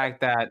of the fact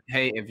that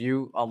if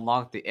you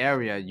unlock the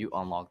area, you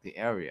unlock the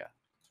area,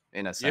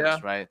 in a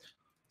sense, right?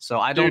 So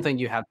I don't think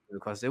you have to do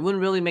quests. It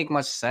wouldn't really make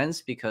much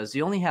sense because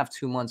you only have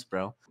 2 months,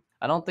 bro.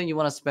 I don't think you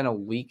want to spend a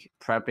week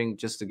prepping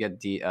just to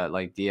get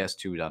like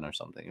DS2 done or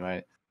something,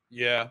 right?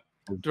 Yeah,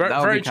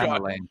 that would be kind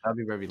of lame. That'd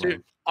be very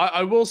lame.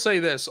 I will say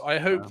this. I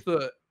hope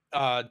that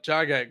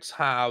Jagex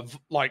have,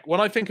 like,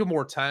 when I think of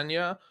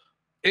Mortania,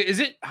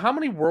 how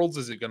many worlds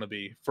is it going to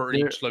be for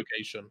each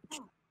location?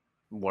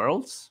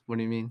 Worlds? What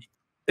do you mean?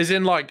 Is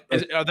in like,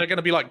 are there going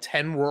to be like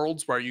 10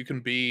 worlds where you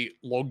can be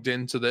logged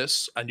into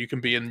this and you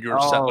can be in your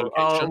set location?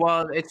 Oh,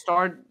 well, it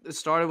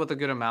started with a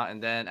good amount,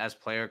 and then as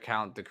player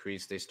count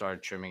decreased, they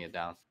started trimming it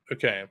down.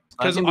 Okay,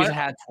 because we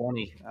had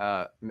 20.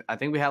 I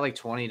think we had like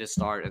 20 to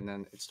start, and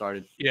then it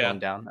started going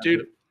down.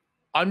 Dude,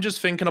 I'm just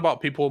thinking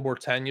about people in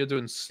Mortania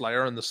doing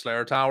Slayer in the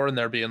Slayer Tower, and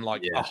there being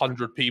like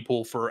 100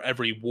 people for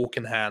every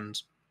walking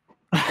hand.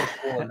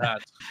 Now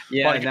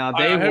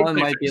day one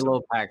might be a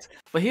little packed,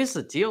 but here's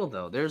the deal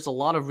though, there's a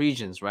lot of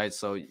regions, right?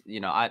 So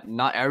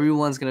not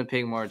everyone's gonna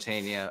pick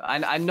Mauritania.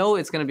 I know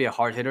it's gonna be a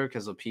hard hitter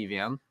because of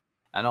PVM.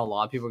 I know a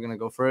lot of people are gonna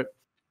go for it,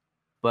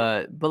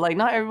 but like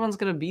not everyone's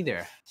gonna be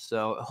there,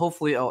 so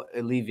hopefully it'll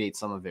alleviate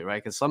some of it,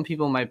 right? Because some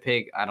people might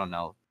pick, I don't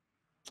know,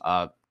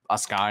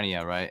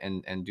 Ascania, right,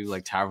 and do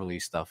like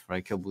Towerly stuff,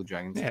 right? Kill blue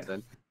dragons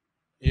instead.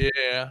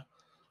 Yeah.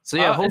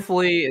 So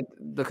hopefully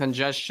the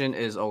congestion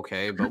is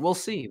okay, but we'll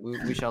see.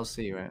 We shall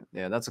see, right?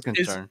 Yeah, that's a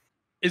concern.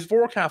 Is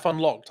Vorkath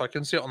unlocked? I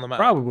can see it on the map.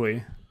 Probably.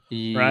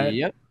 Right.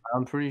 Yep.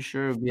 I'm pretty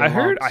sure. I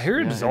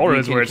heard Zora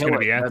is where it's going to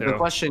be at. The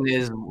question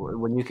is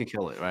when you could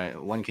kill it, right?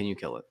 When can you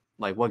kill it?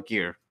 Like what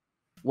gear?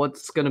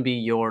 What's going to be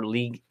your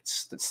league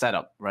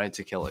setup, right,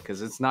 to kill it?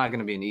 Because it's not going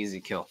to be an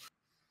easy kill.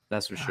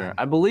 That's for sure.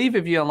 I believe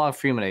if you unlock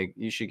Freeman,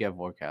 you should get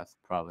Vorkath,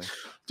 probably.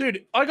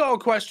 Dude, I got a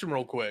question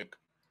real quick.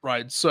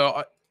 Right,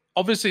 so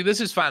obviously, this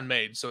is fan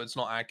made, so it's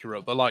not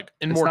accurate. But like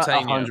in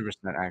Mortania, not 100%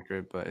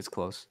 accurate, but it's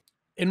close.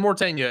 In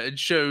Mortania, it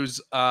shows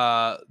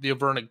the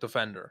Avernic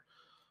Defender,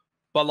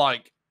 but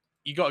like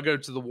you got to go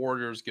to the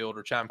Warriors Guild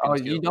or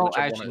Champions Guild. Oh, you don't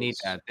actually need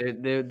that.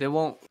 They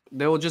won't.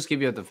 They will just give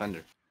you a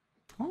defender.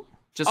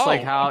 Just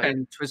like how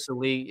in Twisted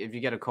League, if you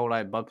get a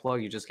Kodai butt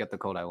plug, you just get the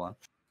Kodai one.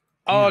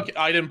 Oh, okay.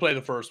 I didn't play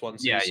the first one.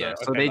 So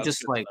So they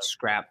just like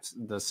scrapped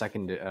the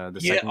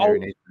secondary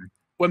nature.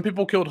 When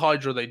people killed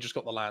Hydra, they just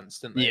got the lance,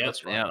 didn't they? Yeah,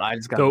 that's right. Yeah, I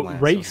just got so, the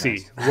lance.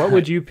 Racy, what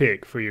would you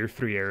pick for your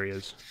 3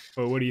 areas?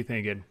 Or what are you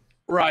thinking?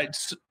 Right.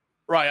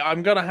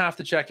 I'm going to have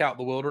to check out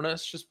the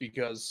Wilderness just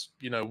because,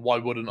 why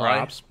wouldn't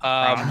I?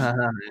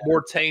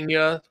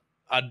 Mortania,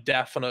 a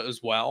definite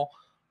as well.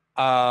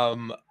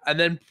 And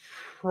then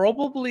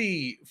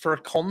probably for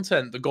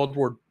content, the God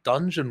War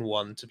Dungeon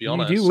one, to be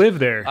honest. You do live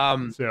there.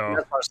 So.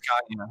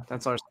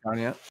 That's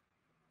Arscania.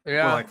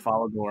 Yeah, or like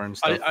Follow and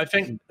stuff. I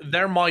think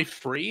they're my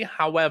 3.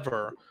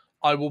 However,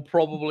 I will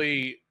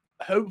probably,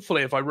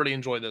 hopefully, if I really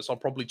enjoy this, I'll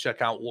probably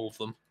check out all of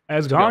them.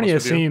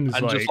 Asgarnia seems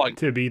like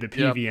to be the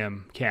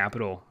PVM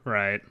capital,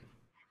 right?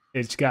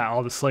 It's got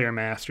all the Slayer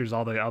Masters,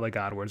 all the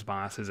God Wars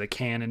bosses, a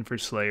cannon for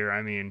Slayer.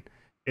 I mean,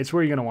 it's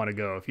where you're gonna want to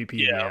go if you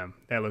PVM. Yeah.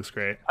 That looks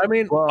great. I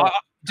mean,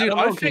 dude,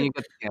 I think you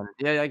get the cannon.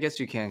 Yeah, I guess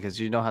you can because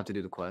you don't have to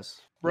do the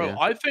quest. Bro,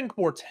 I think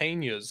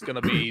Mortania is going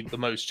to be the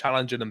most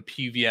challenging and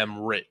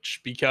PVM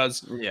rich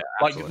because,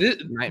 like,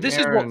 this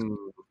is what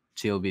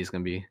TOB is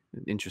going to be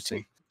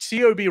interesting.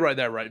 TOB right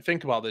there, right?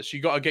 Think about this.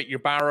 You got to get your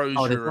barrows,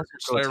 your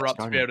Slayer up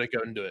to be able to go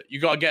and do it. You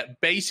got to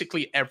get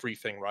basically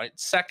everything, right?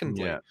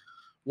 Secondly,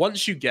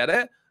 once you get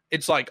it,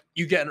 it's like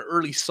you get an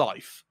early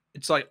scythe.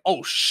 It's like,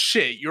 oh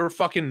shit, you're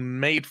fucking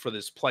made for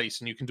this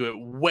place, and you can do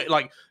it.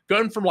 Like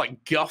going from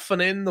like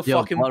guffing in the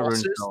fucking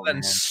bosses,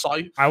 then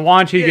scythe. I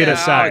want you to get a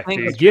scythe,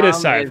 dude. Get a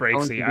scythe,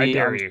 Racy. I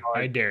dare you.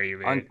 I dare you,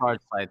 man.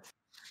 Uncharged scythe.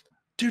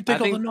 Dude, they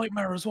got the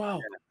Nightmare as well.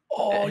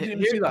 Oh, I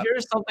didn't see that.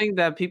 Here's something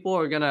that people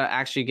are gonna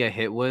actually get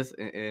hit with,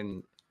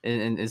 and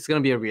it's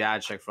gonna be a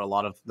reality check for a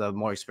lot of the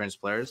more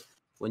experienced players.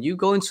 When you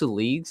go into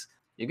leagues,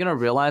 you're gonna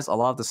realize a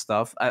lot of the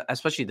stuff,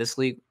 especially this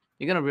league.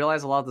 You're gonna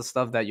realize a lot of the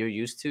stuff that you're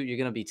used to. You're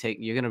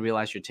gonna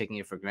realize you're taking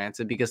it for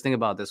granted. Because think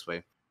about it this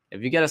way: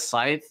 if you get a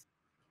scythe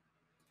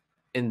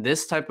in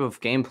this type of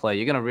gameplay,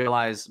 you're gonna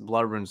realize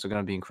blood runes are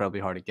gonna be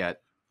incredibly hard to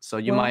get. So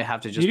you might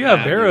have to just. You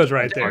have barrows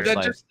right there. They're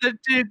just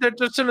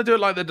gonna do it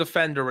like the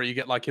defender, where you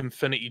get like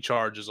infinity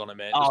charges on it,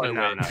 man. Oh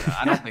no,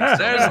 I don't think so.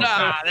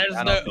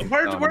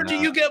 There's where do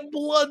you get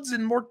bloods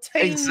in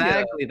Mortania?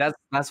 Exactly.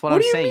 That's what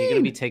I'm saying. You're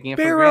gonna be taking it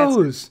for barrows.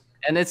 granted.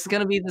 And it's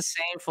gonna be the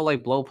same for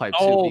like blowpipe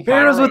too.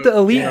 Barrows with the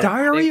elite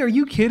diary? Are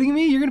you kidding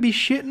me? You're gonna be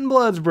shitting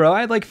bloods, bro.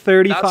 I had like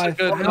 35.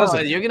 You're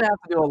gonna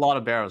have to do a lot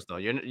of barrows though.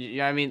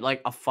 I mean,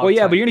 like a fuck. Well,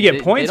 yeah, but you're gonna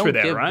get points for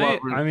that,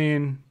 right? I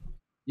mean.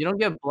 You don't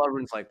get blood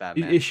runes like that,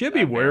 man. It should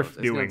be worth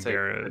doing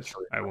barrows,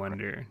 I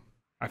wonder.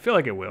 I feel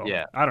like it will.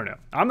 Yeah. I don't know.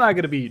 I'm not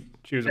going to be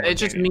choosing. It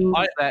just means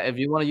that if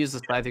you want to use the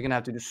scythe, you're going to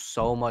have to do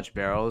so much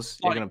barrows.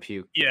 You're going to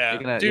puke. Yeah.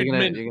 You're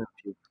going to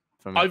puke.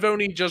 I've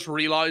only just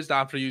realized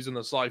after using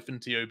the scythe in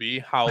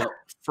TOB how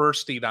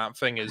thirsty that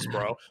thing is,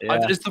 bro.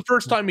 It's the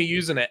first time you're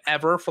using it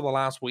ever for the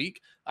last week.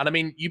 And I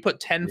mean, you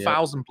put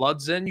 10,000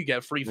 bloods in, you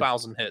get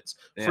 3,000 hits.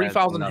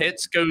 3,000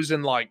 hits goes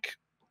in like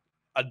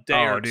a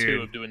day or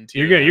two of doing TOB.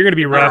 You're gonna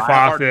be rough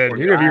off then.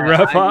 You're gonna be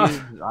rough off.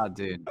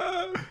 Dude.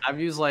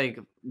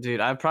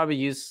 I've probably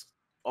used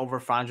over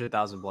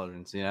 500,000 blood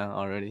runes,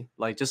 already.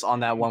 Like just on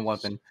that one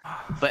weapon.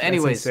 But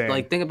anyways,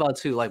 like think about it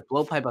too, like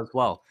blowpipe as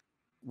well.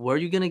 Where are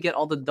you gonna get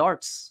all the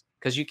darts?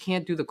 Because you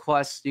can't do the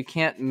quest, you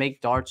can't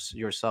make darts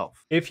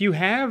yourself. If you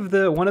have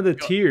one of the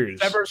tiers,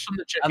 unless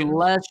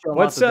you're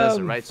on the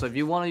desert, right? So if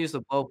you want to use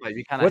the blowpipe,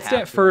 you kind of. What's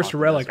that first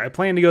relic? I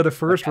plan to go the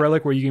first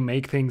relic where you can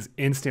make things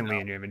instantly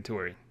in your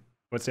inventory.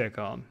 What's that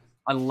called?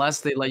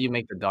 Unless they let you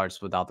make the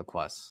darts without the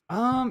quest.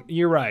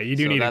 You're right. You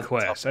do need a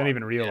quest. I didn't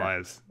even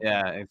realize.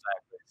 Yeah,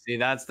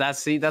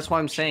 exactly. That's why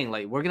I'm saying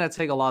like we're gonna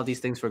take a lot of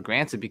these things for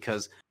granted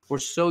because we're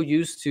so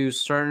used to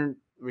certain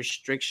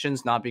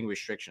restrictions not being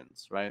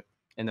restrictions, right?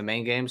 In the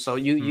main game. So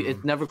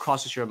it never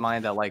crosses your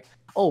mind that like,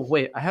 oh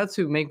wait, I had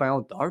to make my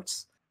own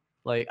darts.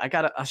 Like I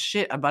got a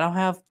shit, but I don't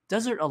have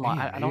desert a lot.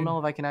 I don't know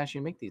if I can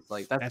actually make these.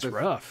 Like that's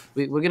rough.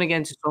 We're gonna get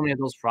into so many of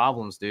those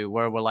problems, dude,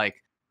 where we're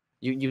like,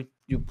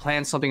 you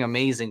plan something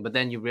amazing, but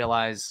then you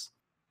realize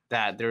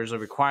that there's a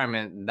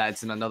requirement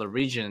that's in another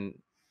region,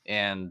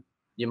 and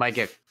you might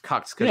get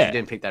cucked because you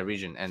didn't pick that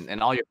region,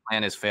 and all your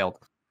plan is failed.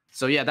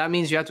 So yeah, that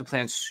means you have to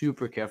plan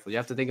super carefully. You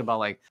have to think about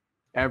like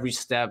every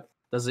step.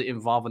 Does it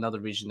involve another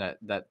region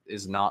that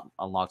is not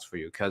unlocked for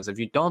you? Because if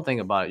you don't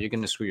think about it, you're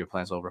gonna screw your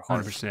plans over.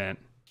 100%.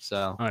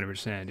 So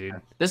 100%,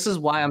 dude. This is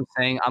why I'm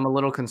saying I'm a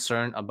little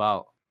concerned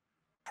about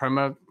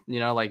perma.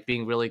 Like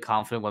being really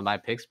confident with my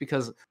picks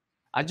because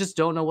I just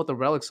don't know what the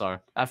relics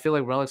are. I feel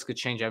like relics could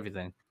change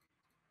everything.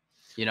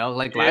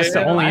 Like that's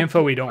the only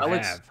info we don't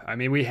have. I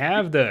mean, we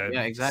have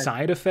the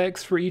side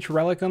effects for each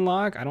relic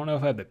unlock. I don't know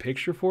if I have the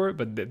picture for it,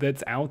 but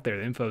that's out there.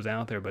 The info's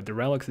out there. But the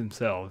relics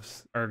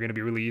themselves are going to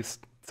be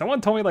released. Someone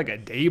told me like a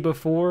day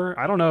before.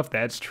 I don't know if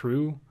that's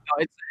true. No,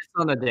 it's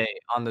on the day.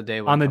 On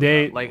the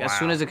day. Like as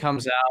soon as it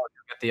comes out,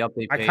 you get the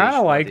update page. I kind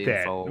of like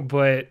that,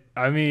 but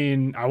I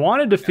mean, I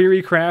wanted to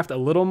theory craft a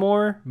little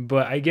more,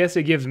 but I guess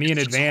it gives me an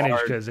advantage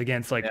because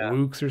against like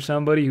Lukes or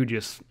somebody who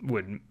just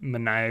would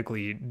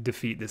maniacally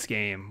defeat this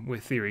game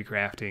with theory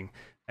crafting,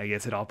 I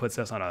guess it all puts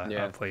us on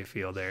a play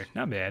field there.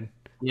 Not bad.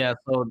 Yeah,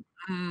 so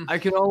I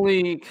can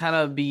only kind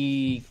of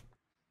be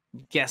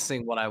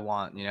guessing what I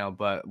want,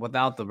 but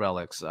without the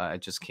relics, I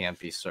just can't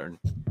be certain.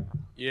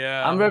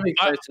 Yeah, I'm very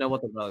excited to know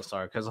what the relics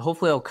are because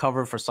hopefully it'll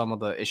cover for some of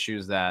the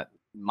issues that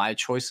my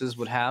choices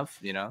would have.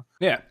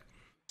 Yeah.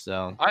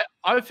 So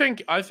I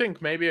think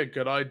maybe a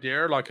good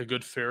idea, like a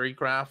good theory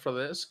craft for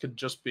this, could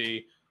just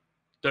be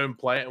don't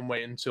play it and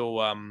wait until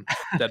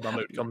Dead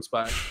Mammoth comes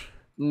back.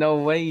 No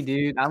way,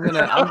 dude. I'm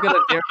gonna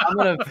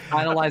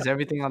finalize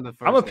everything on the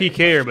first. I'm a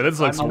PKer, but this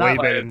looks way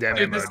better than Dead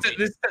Mammoth.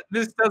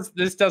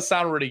 This does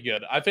sound really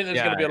good. I think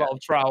there's gonna be a lot of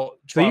trial.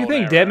 So you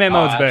think Dead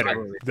Mammoth's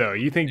better, though?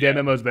 You think Dead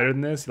Mammoth's better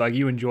than this? Like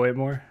you enjoy it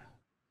more?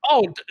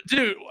 Oh,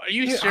 dude, are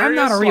you serious? I'm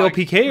not a real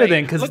PKer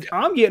then, because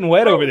I'm getting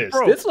wet over this.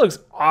 This looks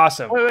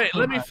awesome. Wait,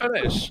 let me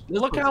finish.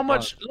 Look how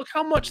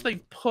much they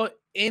put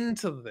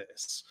into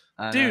this,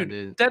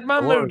 dude. Dead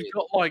Mammoth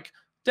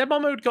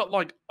got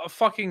like a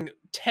fucking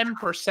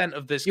 10%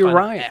 of this. You're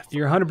right.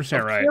 You're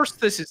 100% right. Of course,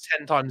 this is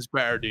 10 times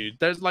better, dude.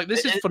 This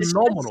is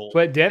phenomenal.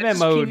 But Dead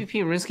Mode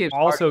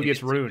also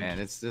gets ruined. Man,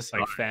 it's just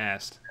like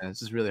fast. It's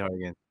just really hard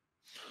again.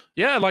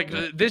 Yeah, like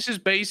this is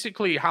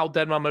basically how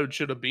Dead Mode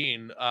should have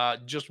been,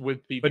 just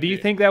with people. But do you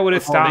think that would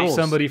have stopped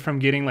somebody from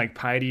getting like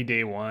Piety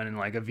Day 1 and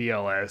like a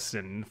VLS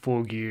and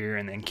full gear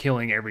and then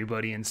killing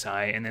everybody in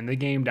sight and then the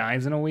game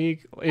dies in a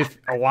week? If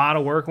a lot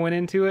of work went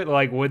into it,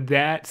 like would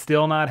that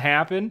still not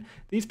happen?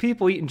 These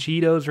people eating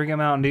Cheetos, drinking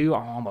Mountain Dew,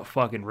 I'm gonna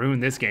fucking ruin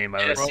this game. The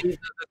difference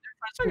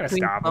between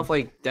stuff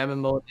like Dead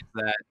Mode is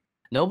that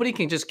nobody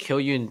can just kill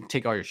you and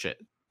take all your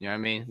shit. You know what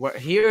I mean? Where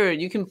here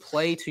you can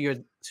play to your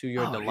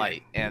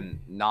delight and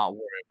not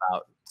worry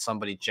about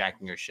somebody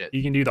jacking your shit.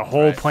 You can do the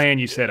whole plan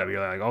you set up. You're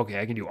like, okay,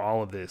 I can do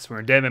all of this. We're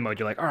in dead mode.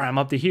 You're like, all right, I'm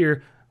up to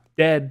here,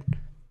 dead.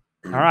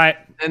 All right,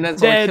 and then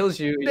someone kills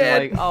you. You're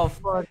like, oh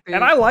fuck. Dude.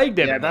 And I like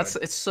dead mode.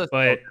 It's so.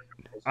 But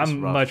I'm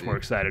much more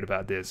excited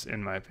about this,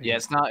 in my opinion.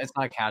 Yeah, it's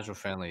not casual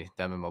friendly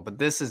demo mode, but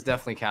this is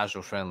definitely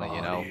casual friendly.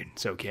 You know, dude,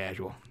 so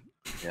casual.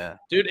 Yeah,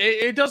 dude,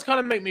 it does kind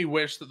of make me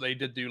wish that they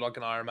did do like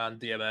an Iron Man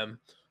DMM.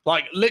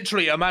 Like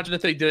literally, imagine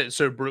if they did it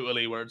so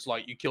brutally, where it's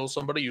like you kill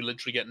somebody, you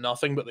literally get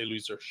nothing, but they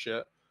lose their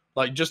shit.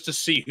 Like just to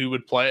see who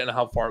would play it and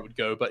how far it would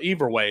go. But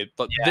either way,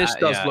 this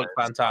does look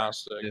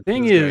fantastic. The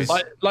thing is,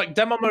 like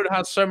demo mode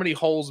has so many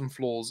holes and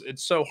flaws.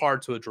 It's so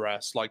hard to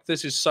address. Like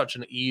this is such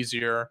an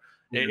easier.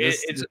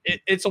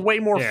 It's a way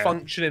more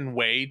functioning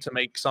way to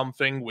make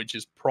something which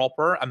is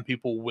proper and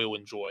people will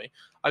enjoy.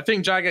 I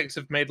think Jagex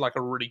have made like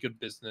a really good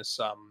business.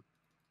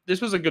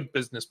 This was a good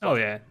business plan. Oh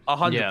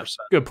yeah, 100%.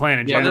 Good plan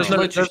in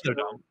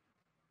general.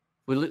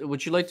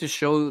 Would you like to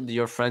show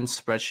your friend's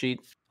spreadsheet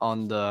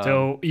on the?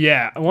 So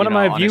yeah, one of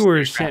my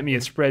viewers sent me a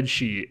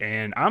spreadsheet,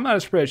 and I'm not a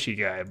spreadsheet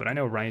guy, but I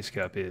know Rice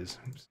Cup is.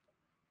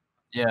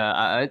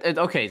 Yeah.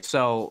 Okay.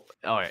 So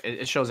all right,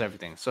 it shows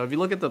everything. So if you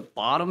look at the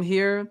bottom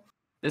here,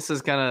 this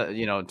is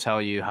gonna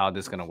tell you how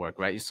this is gonna work,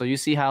 right? So you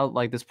see how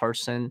like this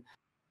person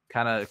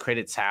kind of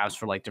created tabs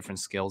for like different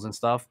skills and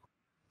stuff.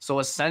 So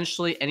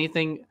essentially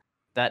anything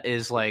that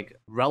is like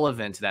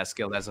relevant to that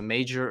skill, that's a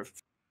major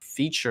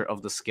feature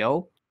of the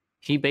skill,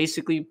 he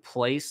basically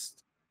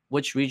placed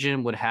which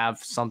region would have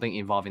something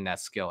involving that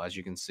skill, as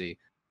you can see.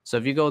 So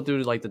if you go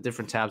through like the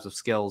different tabs of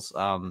skills,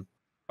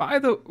 by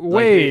the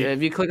way, like,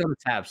 if you click on the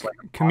tabs, like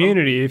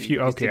community, if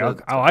you I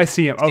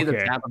see him. Okay, the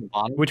tab on the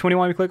bottom. Which one do you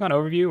want me to click on?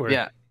 Overview or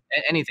yeah,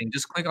 anything.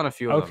 Just click on a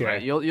few of them.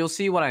 Right? You'll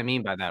see what I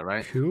mean by that,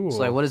 right? Cool. So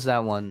like, what is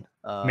that one?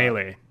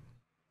 Melee.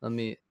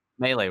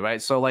 Melee, right?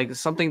 So like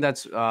something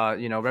that's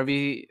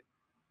very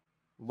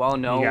well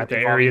known. You got the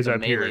areas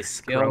up here.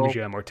 Skill.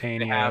 Chromasia,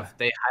 Mortania.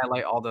 They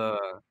highlight all the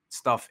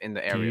stuff in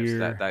the areas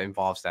that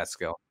involves that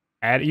skill.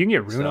 You can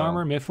get rune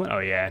armor, Mifflin. Oh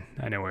yeah,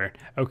 I know where.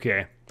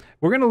 Okay,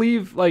 we're gonna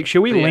leave. Like,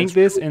 should we link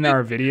this in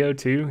our video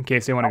too, in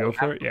case they want to go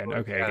for it? Yeah.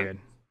 Okay. Good.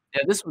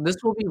 Yeah, this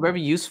will be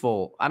very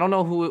useful. I don't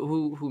know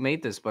who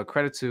made this, but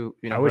credit to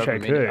I wish I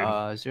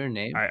could. Is there a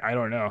name? I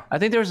don't know. I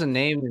think there's a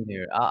name in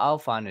here. I'll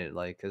find it.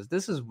 Like, because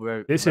this is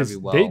very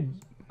well. They,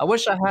 I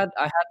wish I had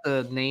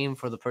the name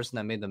for the person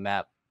that made the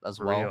map as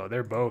well. Real.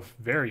 They're both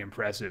very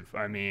impressive.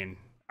 I mean,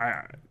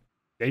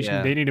 they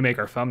need to make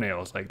our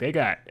thumbnails. Like, they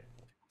got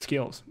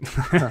skills.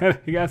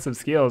 They got some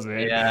skills,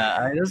 man.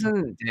 Yeah, it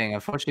doesn't. Dang,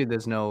 unfortunately,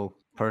 there's no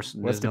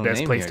person. What's the no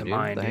best place here, to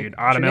mine, dude?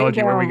 Autumn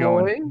Elegy, where are we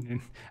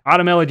going?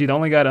 Autumn Elegy, the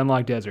only got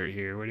unlocked desert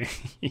here. But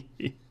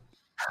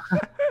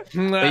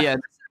yeah,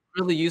 this is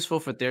really useful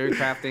for theory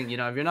crafting. You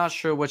know, if you're not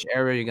sure which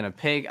area you're gonna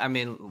pick, I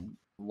mean,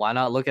 why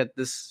not look at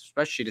this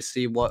spreadsheet to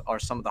see what are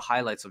some of the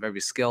highlights of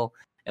every skill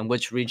and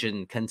which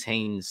region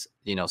contains,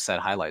 said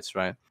highlights,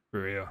 right?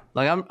 For real.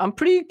 Like, I'm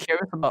pretty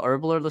curious about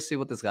Herbler. Let's see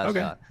what this guy's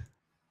got.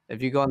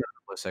 If you go in the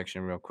Herbler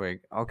section real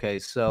quick. Okay,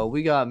 so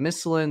we got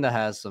Miscellan that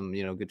has some,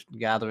 good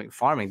gathering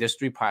farming. There's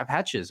 3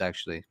 patches,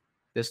 actually.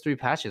 There's 3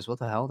 patches. What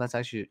the hell? That's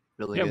actually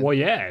really good. Well,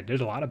 yeah. There's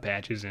a lot of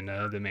patches in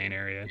the main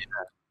area. Yeah.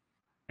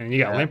 And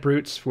you got limp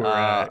roots for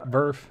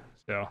Burf.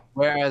 So.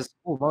 Whereas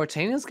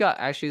Mauritania's got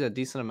actually a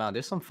decent amount.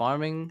 There's some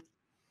farming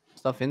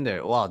stuff in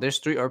there. Wow, there's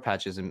 3 herb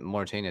patches in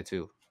Mauritania,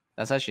 too.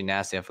 That's actually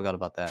nasty. I forgot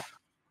about that.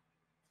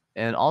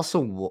 And also,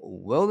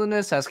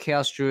 Wilderness has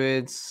Chaos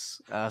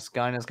Druids.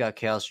 Skyna's got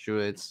Chaos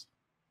Druids.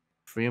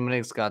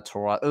 Freemanix got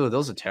Torah. Oh,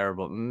 those are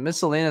terrible.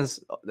 Miscellaneous,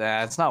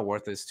 it's not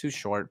worth it. It's too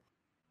short.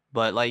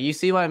 But, like, you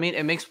see what I mean?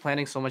 It makes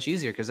planning so much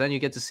easier because then you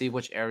get to see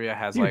which area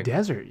has,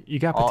 desert. You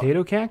got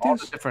potato cactus? All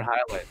the different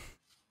highlights.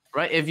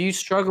 Right? If you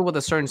struggle with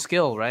a certain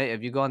skill, right?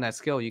 If you go on that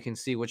skill, you can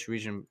see which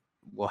region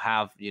will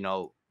have,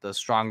 the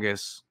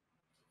strongest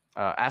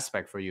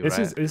aspect for you.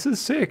 This is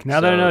sick.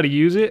 Now that I know how to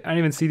use it, I don't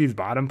even see these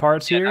bottom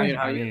parts here.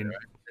 I mean,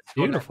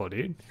 beautiful,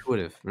 dude.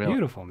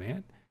 Beautiful,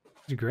 man.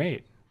 It's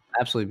great.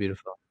 Absolutely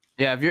beautiful.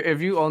 Yeah,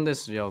 if you own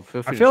this, feel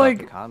free I feel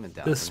like comment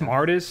down. The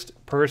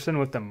smartest person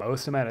with the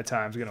most amount of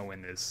time is gonna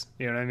win this.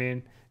 You know what I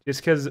mean?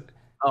 Just because.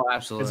 Oh,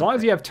 absolutely. As long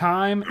as you have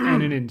time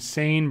and an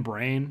insane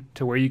brain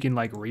to where you can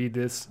like read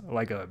this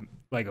like a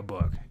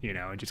book,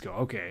 and just go,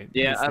 okay.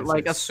 Yeah,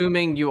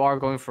 assuming you are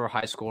going for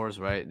high scores,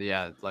 right?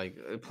 Yeah, like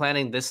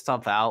planning this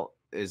stuff out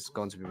is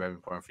going to be very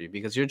important for you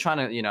because you're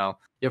trying to,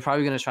 you're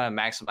probably going to try to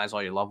maximize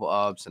all your level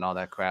ups and all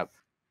that crap.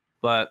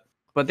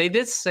 But they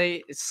did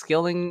say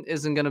skilling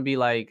isn't going to be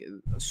like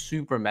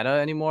super meta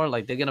anymore.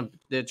 Like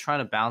they're trying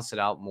to balance it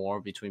out more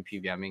between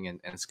PVMing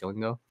and skilling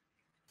though.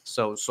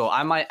 So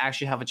I might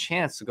actually have a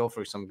chance to go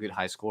for some good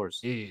high scores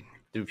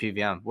through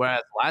PVM.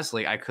 Whereas last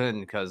league I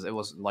couldn't because it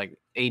was like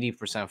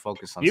 80%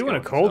 focused on. You and a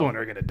cold one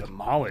are gonna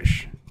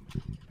demolish.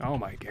 Oh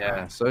my god!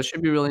 Yeah, so it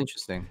should be really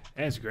interesting.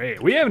 That's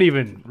great. We haven't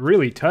even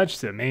really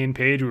touched the main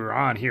page we were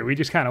on here. We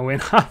just kind of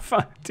went off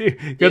on too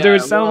because there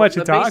was so much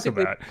to talk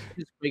about. It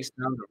just breaks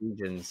down the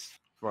regions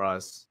for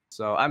us.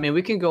 So I mean,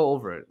 we can go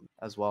over it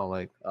as well,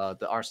 like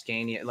the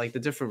Arcania, like the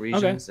different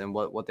regions and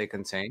what they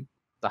contain,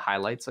 the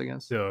highlights, I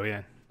guess. So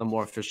yeah, the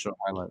more official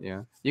highlight.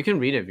 Yeah, you can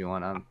read it if you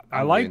want.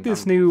 I like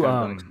this new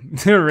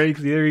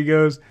there he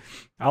goes.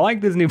 I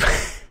like this new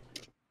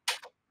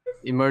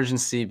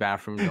emergency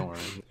bathroom. Don't worry.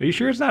 Are you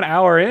sure it's not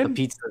hour in? The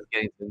pizza's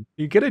getting to.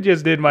 You could have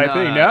just did my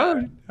thing.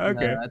 No?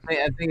 Okay. No,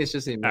 I think it's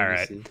just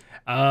emergency.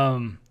 All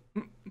right.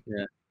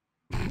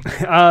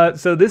 Yeah.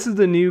 So this is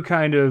the new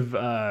kind of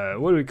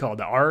what do we call it?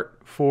 The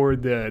art for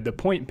the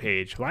point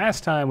page.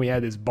 Last time we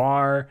had this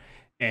bar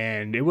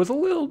and it's a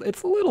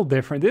little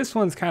different. This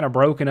one's kind of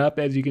broken up,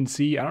 as you can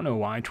see. I don't know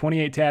why.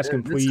 28 tasks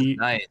complete.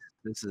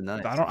 This is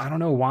nice. I don't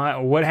know why.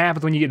 What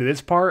happens when you get to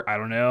this part? I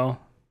don't know.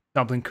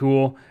 Something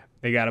cool.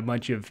 They got a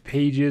bunch of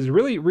pages.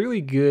 Really,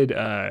 really good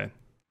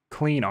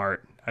clean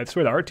art. I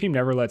swear the art team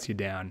never lets you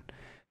down.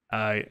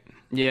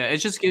 Yeah, it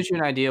just gives you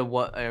an idea of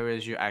what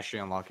areas you're actually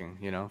unlocking,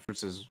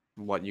 versus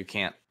what you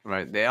can't,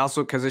 right? They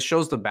also, because it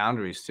shows the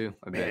boundaries too.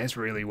 Man, it's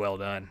really well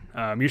done.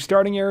 Your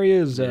starting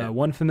area is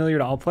one familiar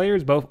to all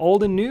players, both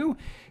old and new.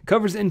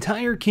 Covers the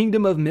entire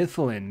kingdom of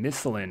Mithlin.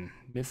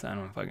 I don't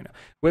know if I can know.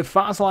 With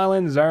Fossil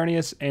Island,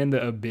 Zarnius, and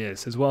the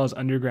Abyss, as well as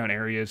underground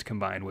areas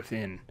combined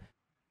within.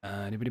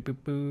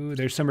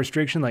 There's some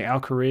restriction like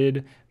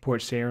Al-Kharid,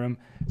 Port Sarim.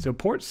 So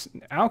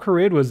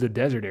Al-Kharid was the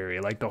desert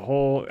area, like the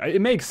whole.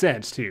 It makes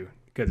sense too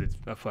because it's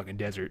a fucking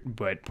desert.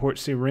 But Port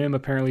Sarim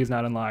apparently is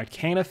not unlocked.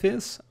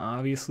 Canifis,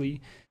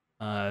 obviously,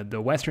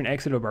 the western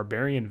exit of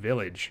Barbarian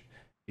Village.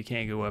 You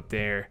can't go up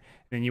there.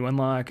 Then you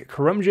unlock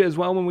Karumja as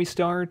well when we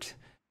start.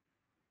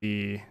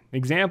 The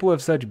example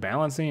of such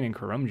balancing in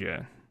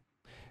Karumja.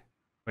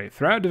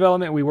 Throughout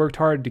development, we worked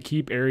hard to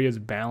keep areas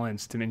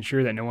balanced to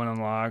ensure that no one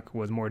unlock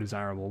was more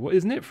desirable. Well,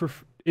 isn't it for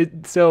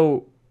it?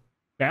 So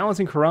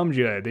balancing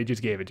Karumja, they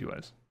just gave it to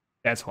us.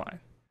 That's why,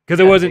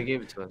 because it wasn't. They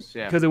gave it to us,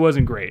 because it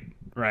wasn't great,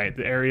 right?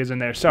 The areas in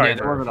there. Sorry,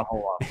 there wasn't a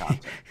whole lot of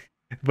content.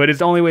 But it's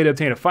the only way to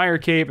obtain a fire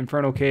cape,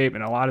 infernal cape,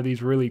 and a lot of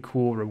these really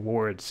cool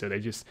rewards. So they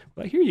just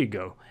here you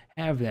go,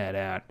 have that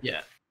out.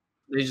 Yeah.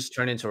 They just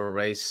turn into a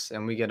race,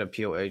 and we get a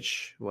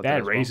POH.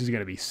 That race is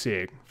gonna be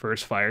sick.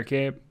 First fire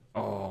cape.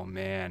 Oh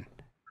man.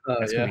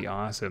 That's going to be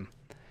awesome.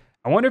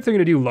 I wonder if they're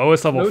going to do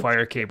lowest level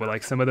fire cape with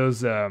like some of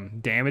those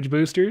damage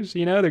boosters.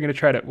 They're going to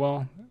try to,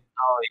 Oh,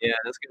 yeah,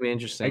 that's going to be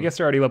interesting. I guess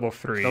they're already level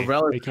 3.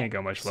 They can't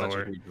go much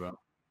lower.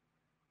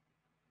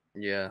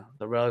 Yeah,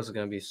 the relics are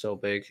going to be so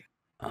big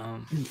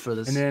for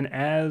this. And then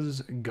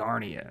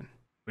Asgarnia,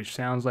 which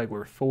sounds like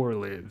where Thor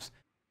lives,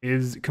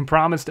 is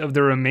comprised of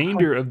the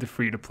remainder of the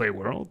free-to-play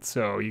world.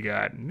 So you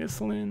got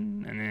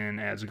Mithlin and then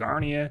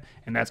Asgarnia,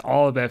 and that's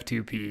all of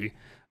F2P.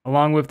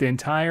 Along with the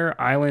entire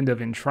island of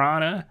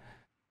Intrana,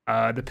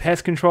 the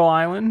pest control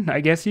island.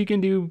 I guess you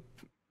can do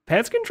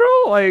pest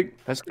control?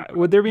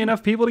 Would there be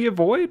enough people to get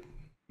Void?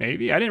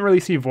 Maybe. I didn't really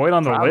see Void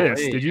on the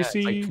list. Did you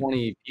see? Like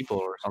 20 people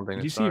or something.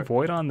 Did you see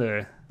Void on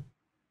the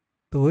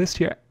list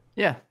here?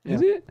 Yeah.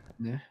 Is it?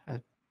 Yeah.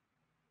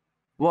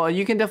 Well,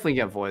 you can definitely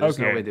get Void. There's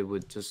no way they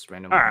would just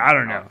randomly. All right, I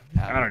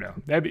don't know.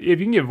 If you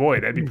can get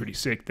Void, that'd be pretty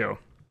sick, though.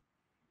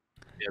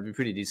 Yeah, it'd be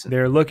pretty decent.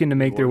 They're looking to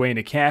make their way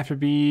into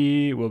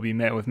Catherby. Will be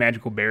met with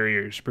magical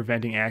barriers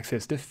preventing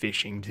access to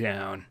Fishing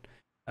Town.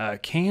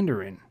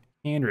 Kandarin,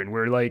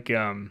 where like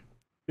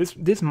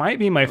this might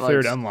be my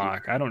third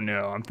unlock. I don't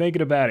know. I'm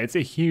thinking about it. It's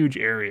a huge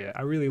area.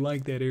 I really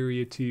like that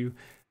area too.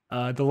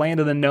 The land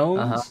of the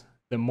gnomes,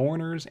 the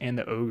mourners, and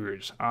the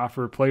ogres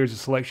offer players a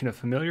selection of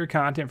familiar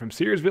content from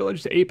Sears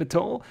Village to Ape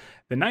Atoll.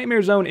 The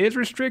Nightmare Zone is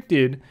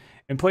restricted,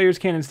 and players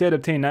can instead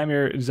obtain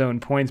Nightmare Zone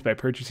points by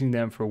purchasing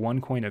them for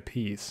 1 coin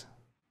apiece.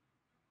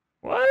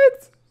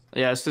 What?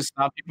 Yeah, it's to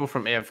stop people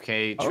from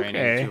AFK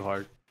training too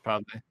hard,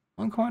 probably.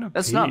 1 coin apiece.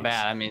 That's not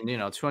bad. I mean,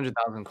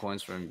 200,000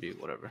 coins for imbue,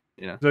 whatever.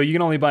 So you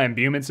can only buy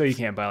imbuement, so you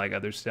can't buy like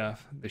other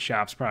stuff. The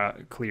shop's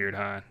probably cleared,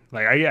 huh?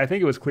 Like I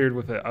think it was cleared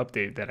with an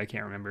update that I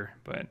can't remember,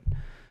 but.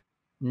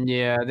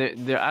 Yeah,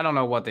 I don't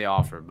know what they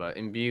offer, but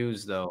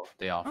imbues though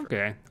they offer.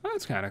 Okay, well,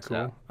 that's kind of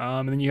cool. So.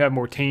 And then you have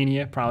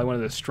Mortania, probably one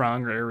of the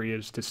stronger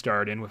areas to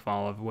start in with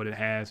all of what it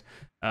has.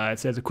 It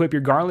says equip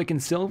your garlic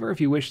and silver if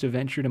you wish to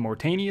venture to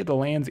Mortania, the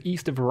lands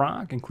east of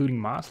Rock, including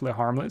Mos Le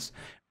Harmless,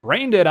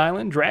 Braindead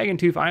Island,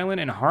 Dragontooth Island,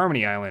 and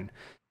Harmony Island.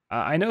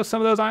 I know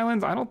some of those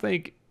islands. I don't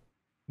think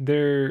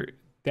they're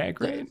that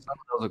great. Yeah, some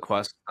of those are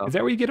quests. Is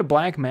that where you get a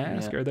black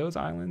mask? Yeah. Are those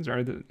islands?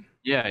 Or the?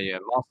 Yeah,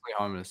 mostly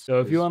harmless.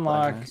 So if you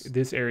unlock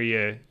this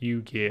area,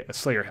 you get a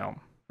Slayer helm,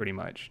 pretty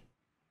much.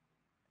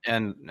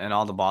 And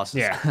all the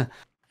bosses. Yeah.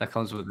 That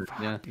comes with it.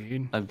 Yeah.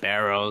 Dude. Like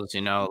barrows,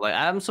 Like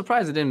I'm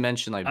surprised it didn't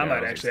mention like barrows. I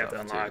might actually have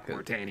to unlock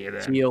Mortania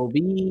then.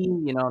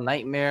 TOB,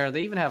 Nightmare.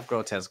 They even have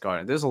Grotesque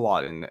Garden. There's a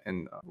lot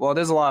well,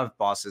 there's a lot of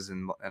bosses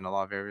in a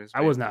lot of areas.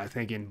 Right? I was not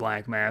thinking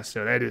Black Mask,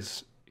 so that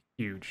is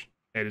huge.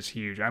 That is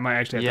huge. I might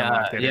actually have to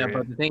unlock that area.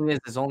 But the thing is,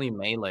 it's only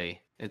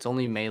melee. It's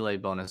only melee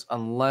bonus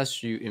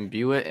unless you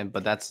imbue it,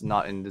 but that's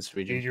not in this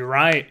region. Dude, you're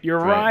right. You're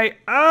right.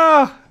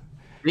 Ah.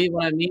 See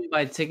what I mean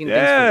by taking things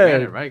for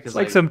granted, right? It's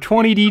like some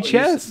 20D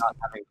chess.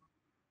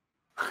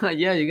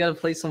 Yeah, you gotta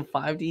play some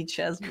 5D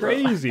chess. Bro.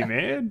 Crazy,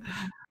 man.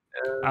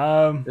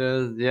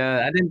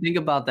 Yeah, I didn't think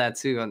about that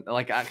too.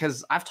 Like,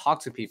 because I've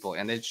talked to people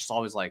and they're just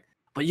always like,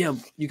 "But yeah,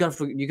 you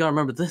gotta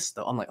remember this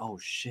though." I'm like, "Oh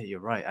shit, you're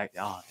right."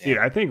 Dude,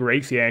 I think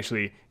Rakesy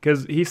actually,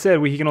 because he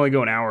said he can only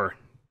go an hour,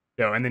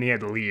 though, and then he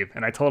had to leave,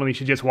 and I told him he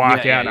should just walk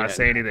out and not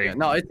say anything. Yeah.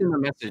 No, it's in the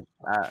message.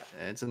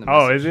 It's in the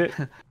message. Oh, is it?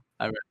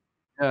 I read.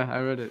 Yeah, I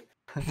read it.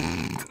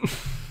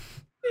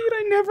 Dude,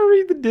 I never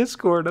read the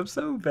Discord. I'm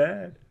so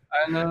bad.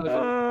 I know.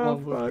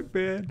 Oh, fuck,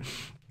 man.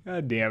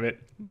 God damn it.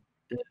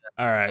 Yeah.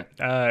 All right.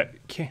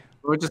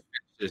 We'll just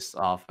finish this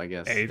off, I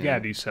guess. Hey, you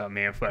gotta do something,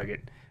 man. Fuck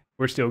it.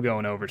 We're still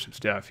going over some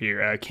stuff here.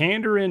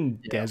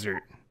 Kandarin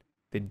Desert.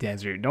 The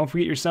desert. Don't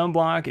forget your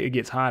sunblock. It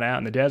gets hot out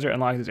in the desert.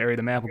 Unlock this area.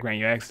 The map will grant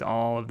you access to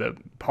all of the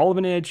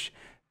Polvanich,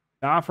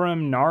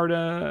 Nafram,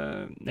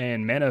 Narda,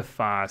 and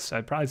Menaphos.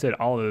 I probably said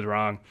all of those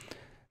wrong.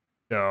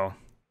 So,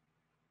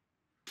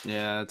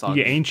 yeah, it's all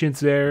you get Ancients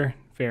there.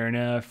 Fair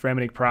enough.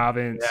 Fremennik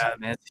Province. Yeah,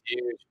 man, it's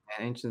huge.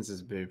 Ancients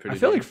is pretty. I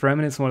feel like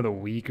Fremennik's one of the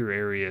weaker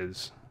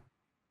areas.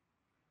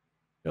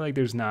 I feel like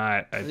there's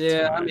not a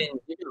ton. I mean,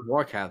 you got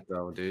Warcraft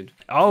though, dude.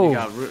 Oh,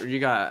 you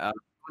got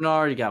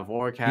Lunar, you got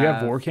Warcraft. You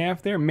have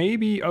Warcraft there?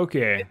 Maybe.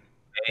 Okay,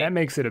 that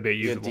makes it a bit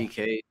usable. You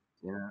get DK,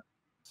 yeah.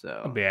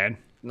 So not bad.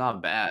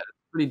 Not bad.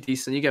 Pretty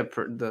decent. You get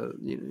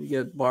you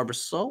get Barber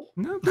Soul.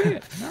 Not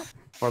bad. No.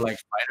 Or like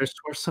Fighter's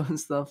Torso and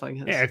stuff, I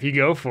guess. Yeah, if you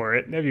go for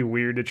it, that'd be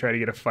weird to try to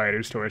get a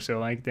Fighter's Torso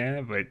like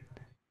that, but.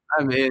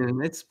 I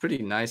mean, it's pretty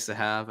nice to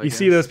have. I you guess.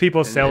 See those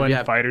people selling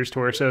Fighters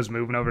Torsos,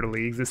 moving over to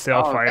leagues that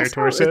sell Fighter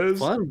Torsos? It's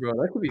fun, bro.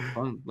 That could be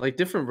fun. Like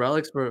different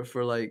relics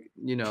for like,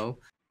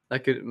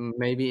 that could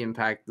maybe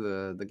impact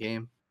the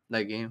game.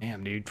 That game.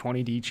 Damn, dude,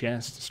 20D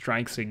chest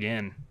strikes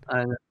again.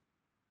 I know.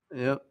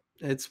 Yep.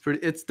 It's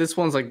pretty. This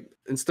one's like,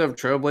 instead of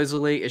Trailblazer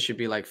League, it should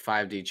be like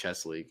 5D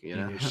chess league.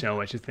 There's so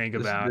much to think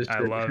about. I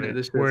love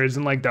it. Whereas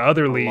in like the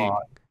other league,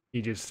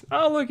 you just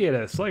look at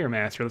a Slayer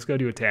Master. Let's go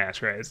do a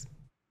task, right?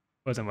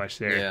 Wasn't much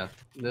there. Yeah,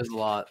 there's a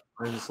lot.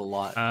 There's just a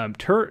lot.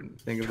 Turin.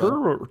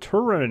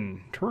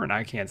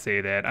 I can't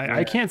say that.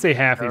 I can't say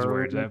half these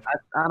words. I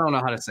don't know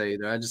how to say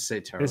either. I just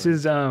say Turin. This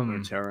is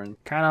Turin.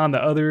 Kind of on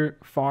the other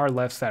far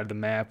left side of the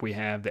map. We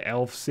have the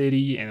Elf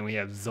City and we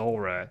have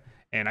Zulra,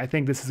 and I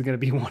think this is going to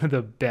be one of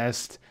the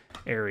best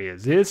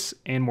areas. This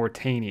and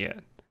Mortania,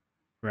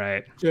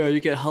 right? Yeah, you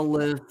get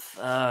Hullith,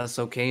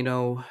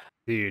 Sokano.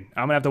 Dude,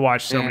 I'm gonna have to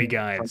watch so many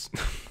guys.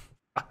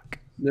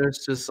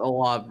 There's just a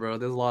lot, bro.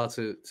 There's a lot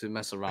to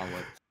mess around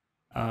with.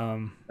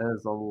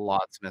 There's a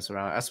lot to mess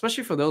around,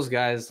 especially for those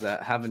guys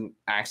that haven't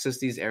accessed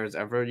these areas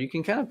ever. You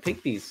can kind of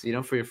pick these,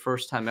 for your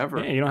first time ever.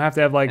 Yeah, you don't have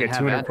to have like a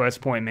 200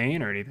 quest point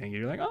main or anything.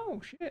 You're like, oh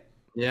shit.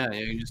 Yeah,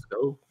 you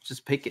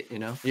just pick it.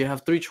 You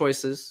have 3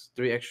 choices,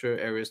 3 extra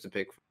areas to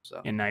pick from.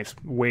 So a nice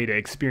way to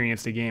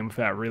experience the game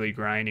without really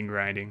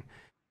grinding.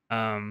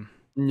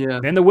 Yeah.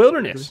 Then the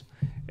wilderness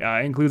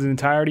includes the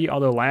entirety.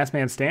 Although Last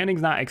Man Standing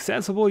is not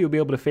accessible, you'll be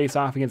able to face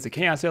off against the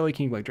Chaos Elite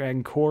King like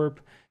Dragon Corp.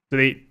 So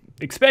they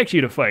expect you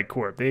to fight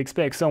Corp. They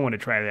expect someone to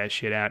try that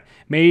shit out.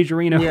 Mage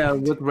Arena. Yeah,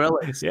 with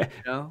relics. Yeah.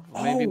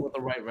 Maybe with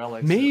the right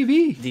relics.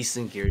 Maybe.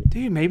 Decent gear.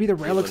 Dude, maybe the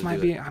relics might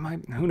be.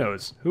 Who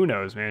knows? Who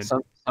knows, man?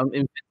 Some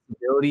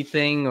invincibility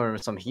thing or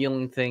some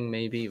healing thing,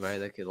 maybe, right?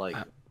 That could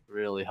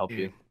really help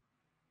you.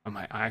 I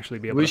might actually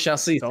be able. We shall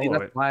see.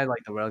 That's why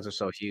the relics are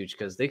so huge,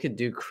 because they can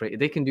do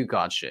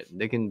god shit.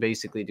 They can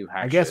basically do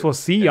hack. I guess we'll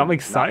see. I'm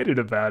excited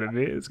about it,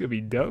 man. It's gonna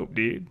be dope,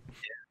 dude.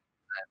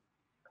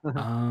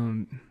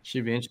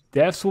 Should be interesting.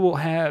 Deaths will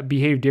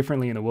behave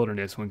differently in the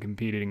wilderness when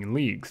competing in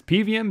leagues.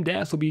 PVM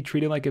deaths will be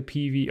treated like a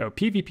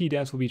PvP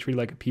deaths will be treated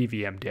like a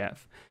PVM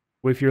death,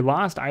 with your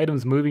lost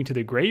items moving to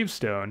the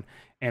gravestone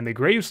and the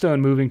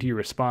gravestone moving to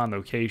your respawn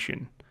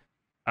location.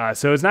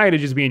 So it's not going to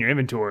just be in your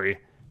inventory,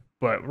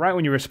 but right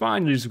when you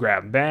respawn, you just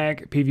grab them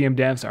back. PVM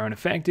deaths are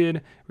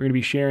unaffected. We're going to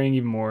be sharing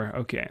even more.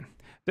 Okay.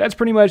 That's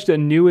pretty much the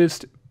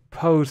newest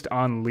post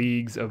on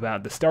leagues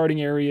about the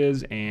starting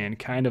areas and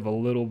kind of a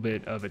little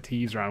bit of a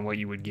teaser on what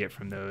you would get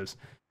from those.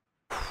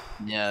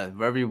 Yeah,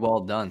 very well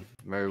done.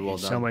 Very well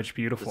done. So much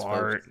beautiful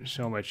art.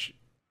 So much.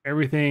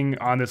 Everything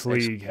on this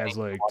league has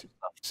looked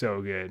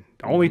so good.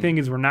 The only thing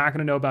is we're not going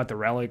to know about the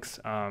relics.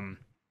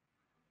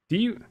 Do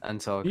you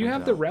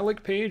have the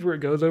relic page where it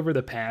goes over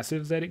the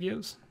passives that it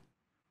gives?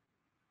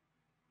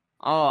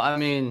 Oh, I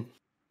mean,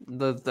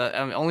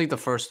 only the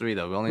first 3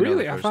 though. We only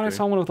really? Know the first I thought 3. I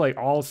saw one with like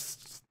all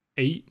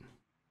 8.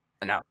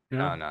 No.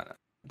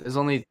 There's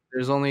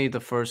only the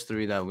first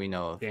 3 that we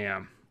know of.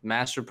 Damn.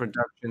 Master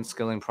Production,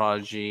 Skilling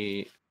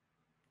Prodigy,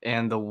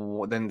 and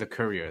then the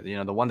Courier.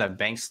 The one that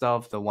banks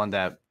stuff, the one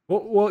that.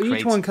 Well,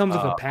 each one comes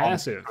with a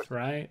passive,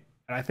 right?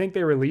 And I think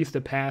they released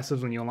the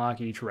passives when you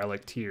unlock each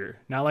relic tier.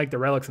 Not like the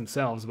relics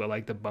themselves, but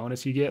like the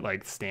bonus you get,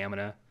 like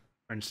stamina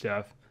and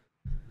stuff.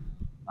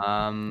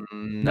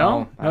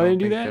 No, they didn't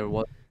do that.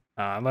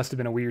 It must have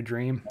been a weird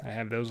dream. I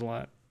have those a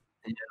lot.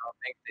 Yeah, I don't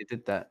think they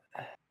did that.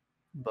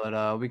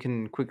 But we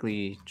can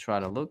quickly try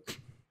to look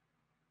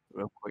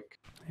real quick.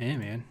 Yeah,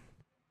 man.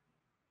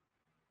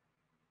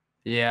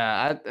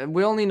 Yeah,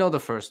 we only know the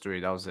first 3.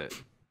 That was it.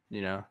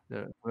 We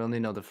only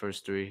know the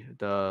first 3.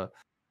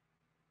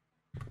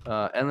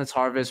 Endless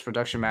Harvest,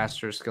 Production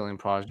Master, Skilling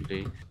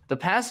Prodigy. The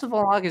passive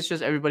unlock is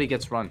just everybody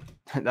gets run.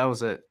 That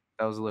was it.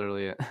 That was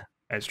literally it.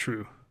 That's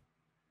true.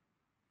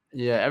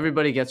 Yeah,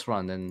 everybody gets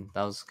run, and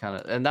that was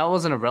and that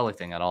wasn't a relic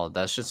thing at all.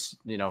 That's just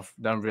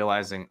them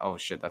realizing, oh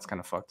shit, that's kind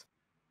of fucked.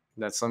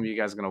 That some of you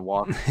guys are gonna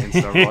walk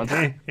instead of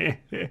run.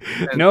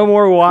 No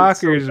more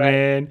walkers, so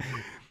man.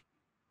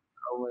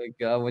 Oh my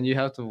god, when you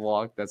have to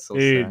walk, that's so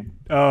Dude, sad.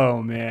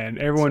 Oh man,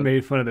 everyone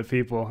made fun of the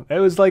people. It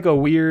was like a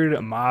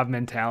weird mob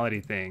mentality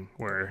thing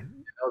where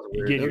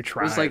you get your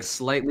tribes. It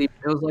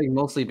was like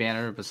mostly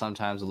banner, but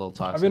sometimes a little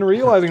toxic. I've been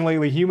realizing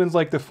lately humans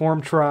like to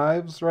form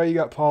tribes, right? You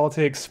got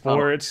politics,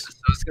 sports. So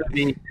it's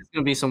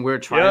gonna be some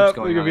weird tribes going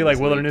on. There's gonna be like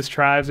wilderness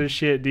tribes and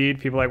shit, dude.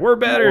 People are like, we're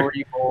better.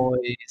 The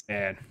boys,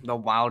 man. The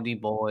Wildy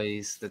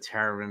boys, the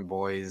Terramin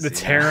boys. The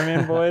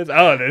Terramin boys?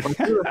 Oh,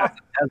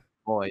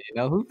 boy,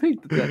 who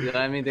picked that?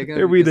 I mean,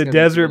 they'll be the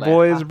desert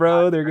boys,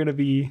 bro. They're gonna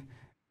be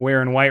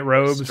wearing white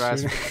robes.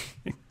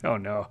 Oh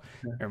no,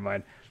 never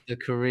mind. The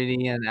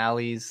Caribbean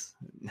alleys.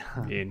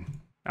 Dude,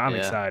 I'm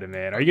excited,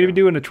 man. Are you gonna be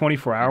doing a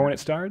 24-hour when it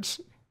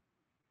starts?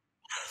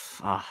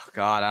 Oh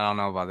God, I don't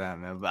know about that,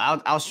 man.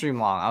 But I'll stream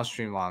long. I'll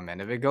stream long,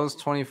 man. If it goes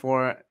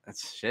 24,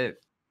 that's shit.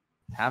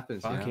 It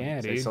happens. Fuck yeah,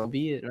 dude. So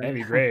be it. Right? That'd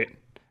be great.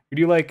 You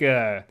do like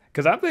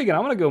because I'm thinking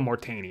I'm gonna go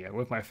Mortania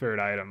with my third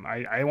item.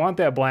 I want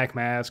that black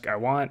mask. I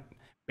want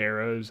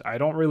barrows. I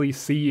don't really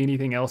see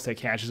anything else that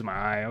catches my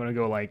eye. I'm gonna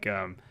go like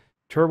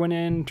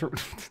Turwinin,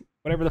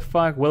 whatever the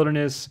fuck,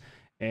 Wilderness,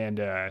 and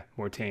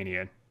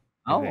Mortania.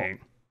 Oh, okay.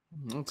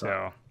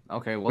 So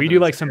okay, we do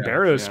like some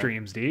barrow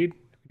streams, dude.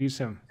 We do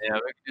some. Yeah, we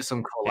can do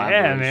some collabs.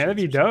 Yeah, man, that'd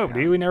be dope,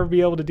 dude. We'd never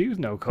be able to do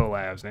no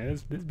collabs, man.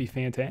 This'd be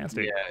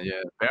fantastic.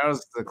 Yeah.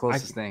 Barrow's the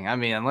closest thing. I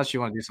mean, unless you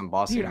want to do some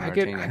bossing. Dude,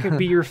 I could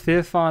be your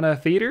fifth on a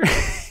theater.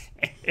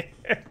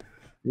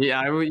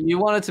 Yeah, you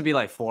want it to be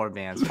like 4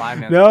 bands, 5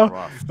 bands.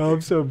 No,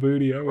 I'm so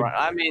booty.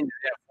 I mean,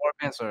 4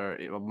 bands are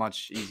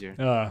much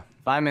easier.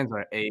 5 bands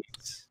are 8.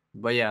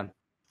 But yeah,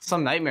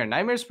 some Nightmare.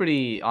 Nightmare's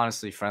pretty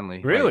honestly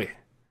friendly. Really?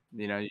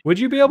 Like, would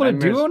you be able to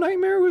duo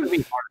Nightmare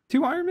with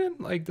 2 Iron Men?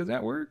 Like, does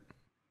that work?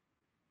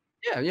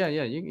 Yeah.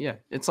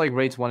 It's like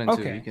raids 1 and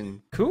 2. You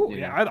can. Cool.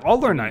 Yeah, I'll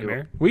learn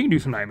Nightmare. We can do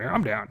some Nightmare.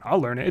 I'm down. I'll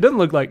learn it. It doesn't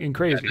look like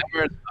crazy.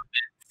 Nightmare is a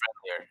bit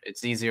friendlier.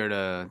 It's easier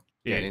to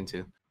get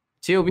into.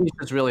 TOB is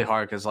just really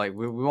hard because like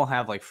we won't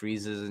have like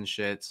freezes and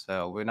shit,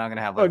 so we're not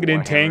gonna have like fucking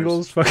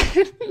entangles.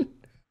 Fucking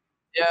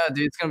yeah,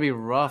 dude, it's gonna be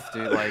rough,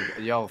 dude. Like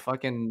yo,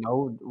 fucking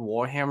no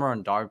Warhammer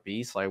and Dark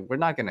Beast. Like we're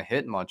not gonna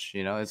hit much,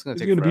 It's gonna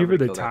be for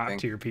the top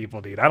tier people,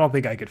 dude. I don't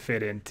think I could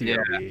fit in TOB.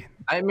 Yeah.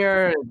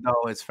 Nightmare, no,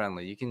 it's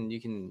friendly. You can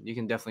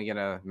definitely get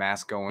a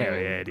mask going. Hell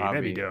yeah, dude,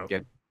 that'd be dope.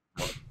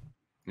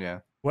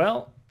 Yeah.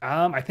 Well,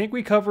 I think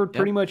we covered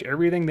pretty much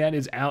everything that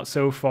is out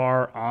so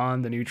far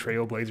on the new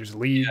Trailblazers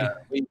League. Yeah,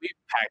 we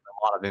packed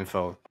a lot of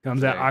info.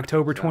 Comes out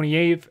October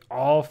 28th.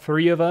 All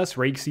 3 of us.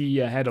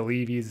 Rakesy had to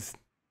leave. He's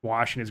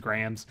washing his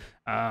grams.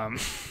 We're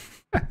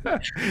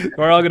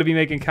all going to be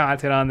making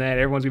content on that.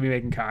 Everyone's going to be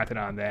making content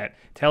on that.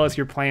 Tell us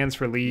your plans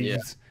for leagues. Yeah.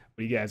 What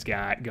do you guys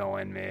got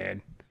going, man?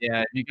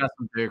 Yeah, you got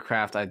some big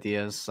craft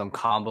ideas, some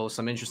combos,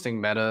 some interesting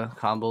meta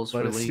combos.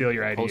 Let us steal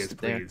your ideas,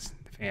 please.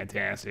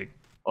 Fantastic.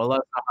 Well,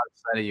 let us know how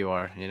excited you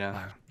are,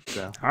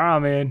 So. All right,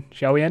 man.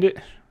 Shall we end it?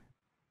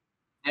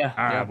 Yeah.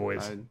 All right,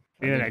 boys. See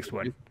you in the next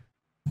one.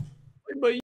 Bye.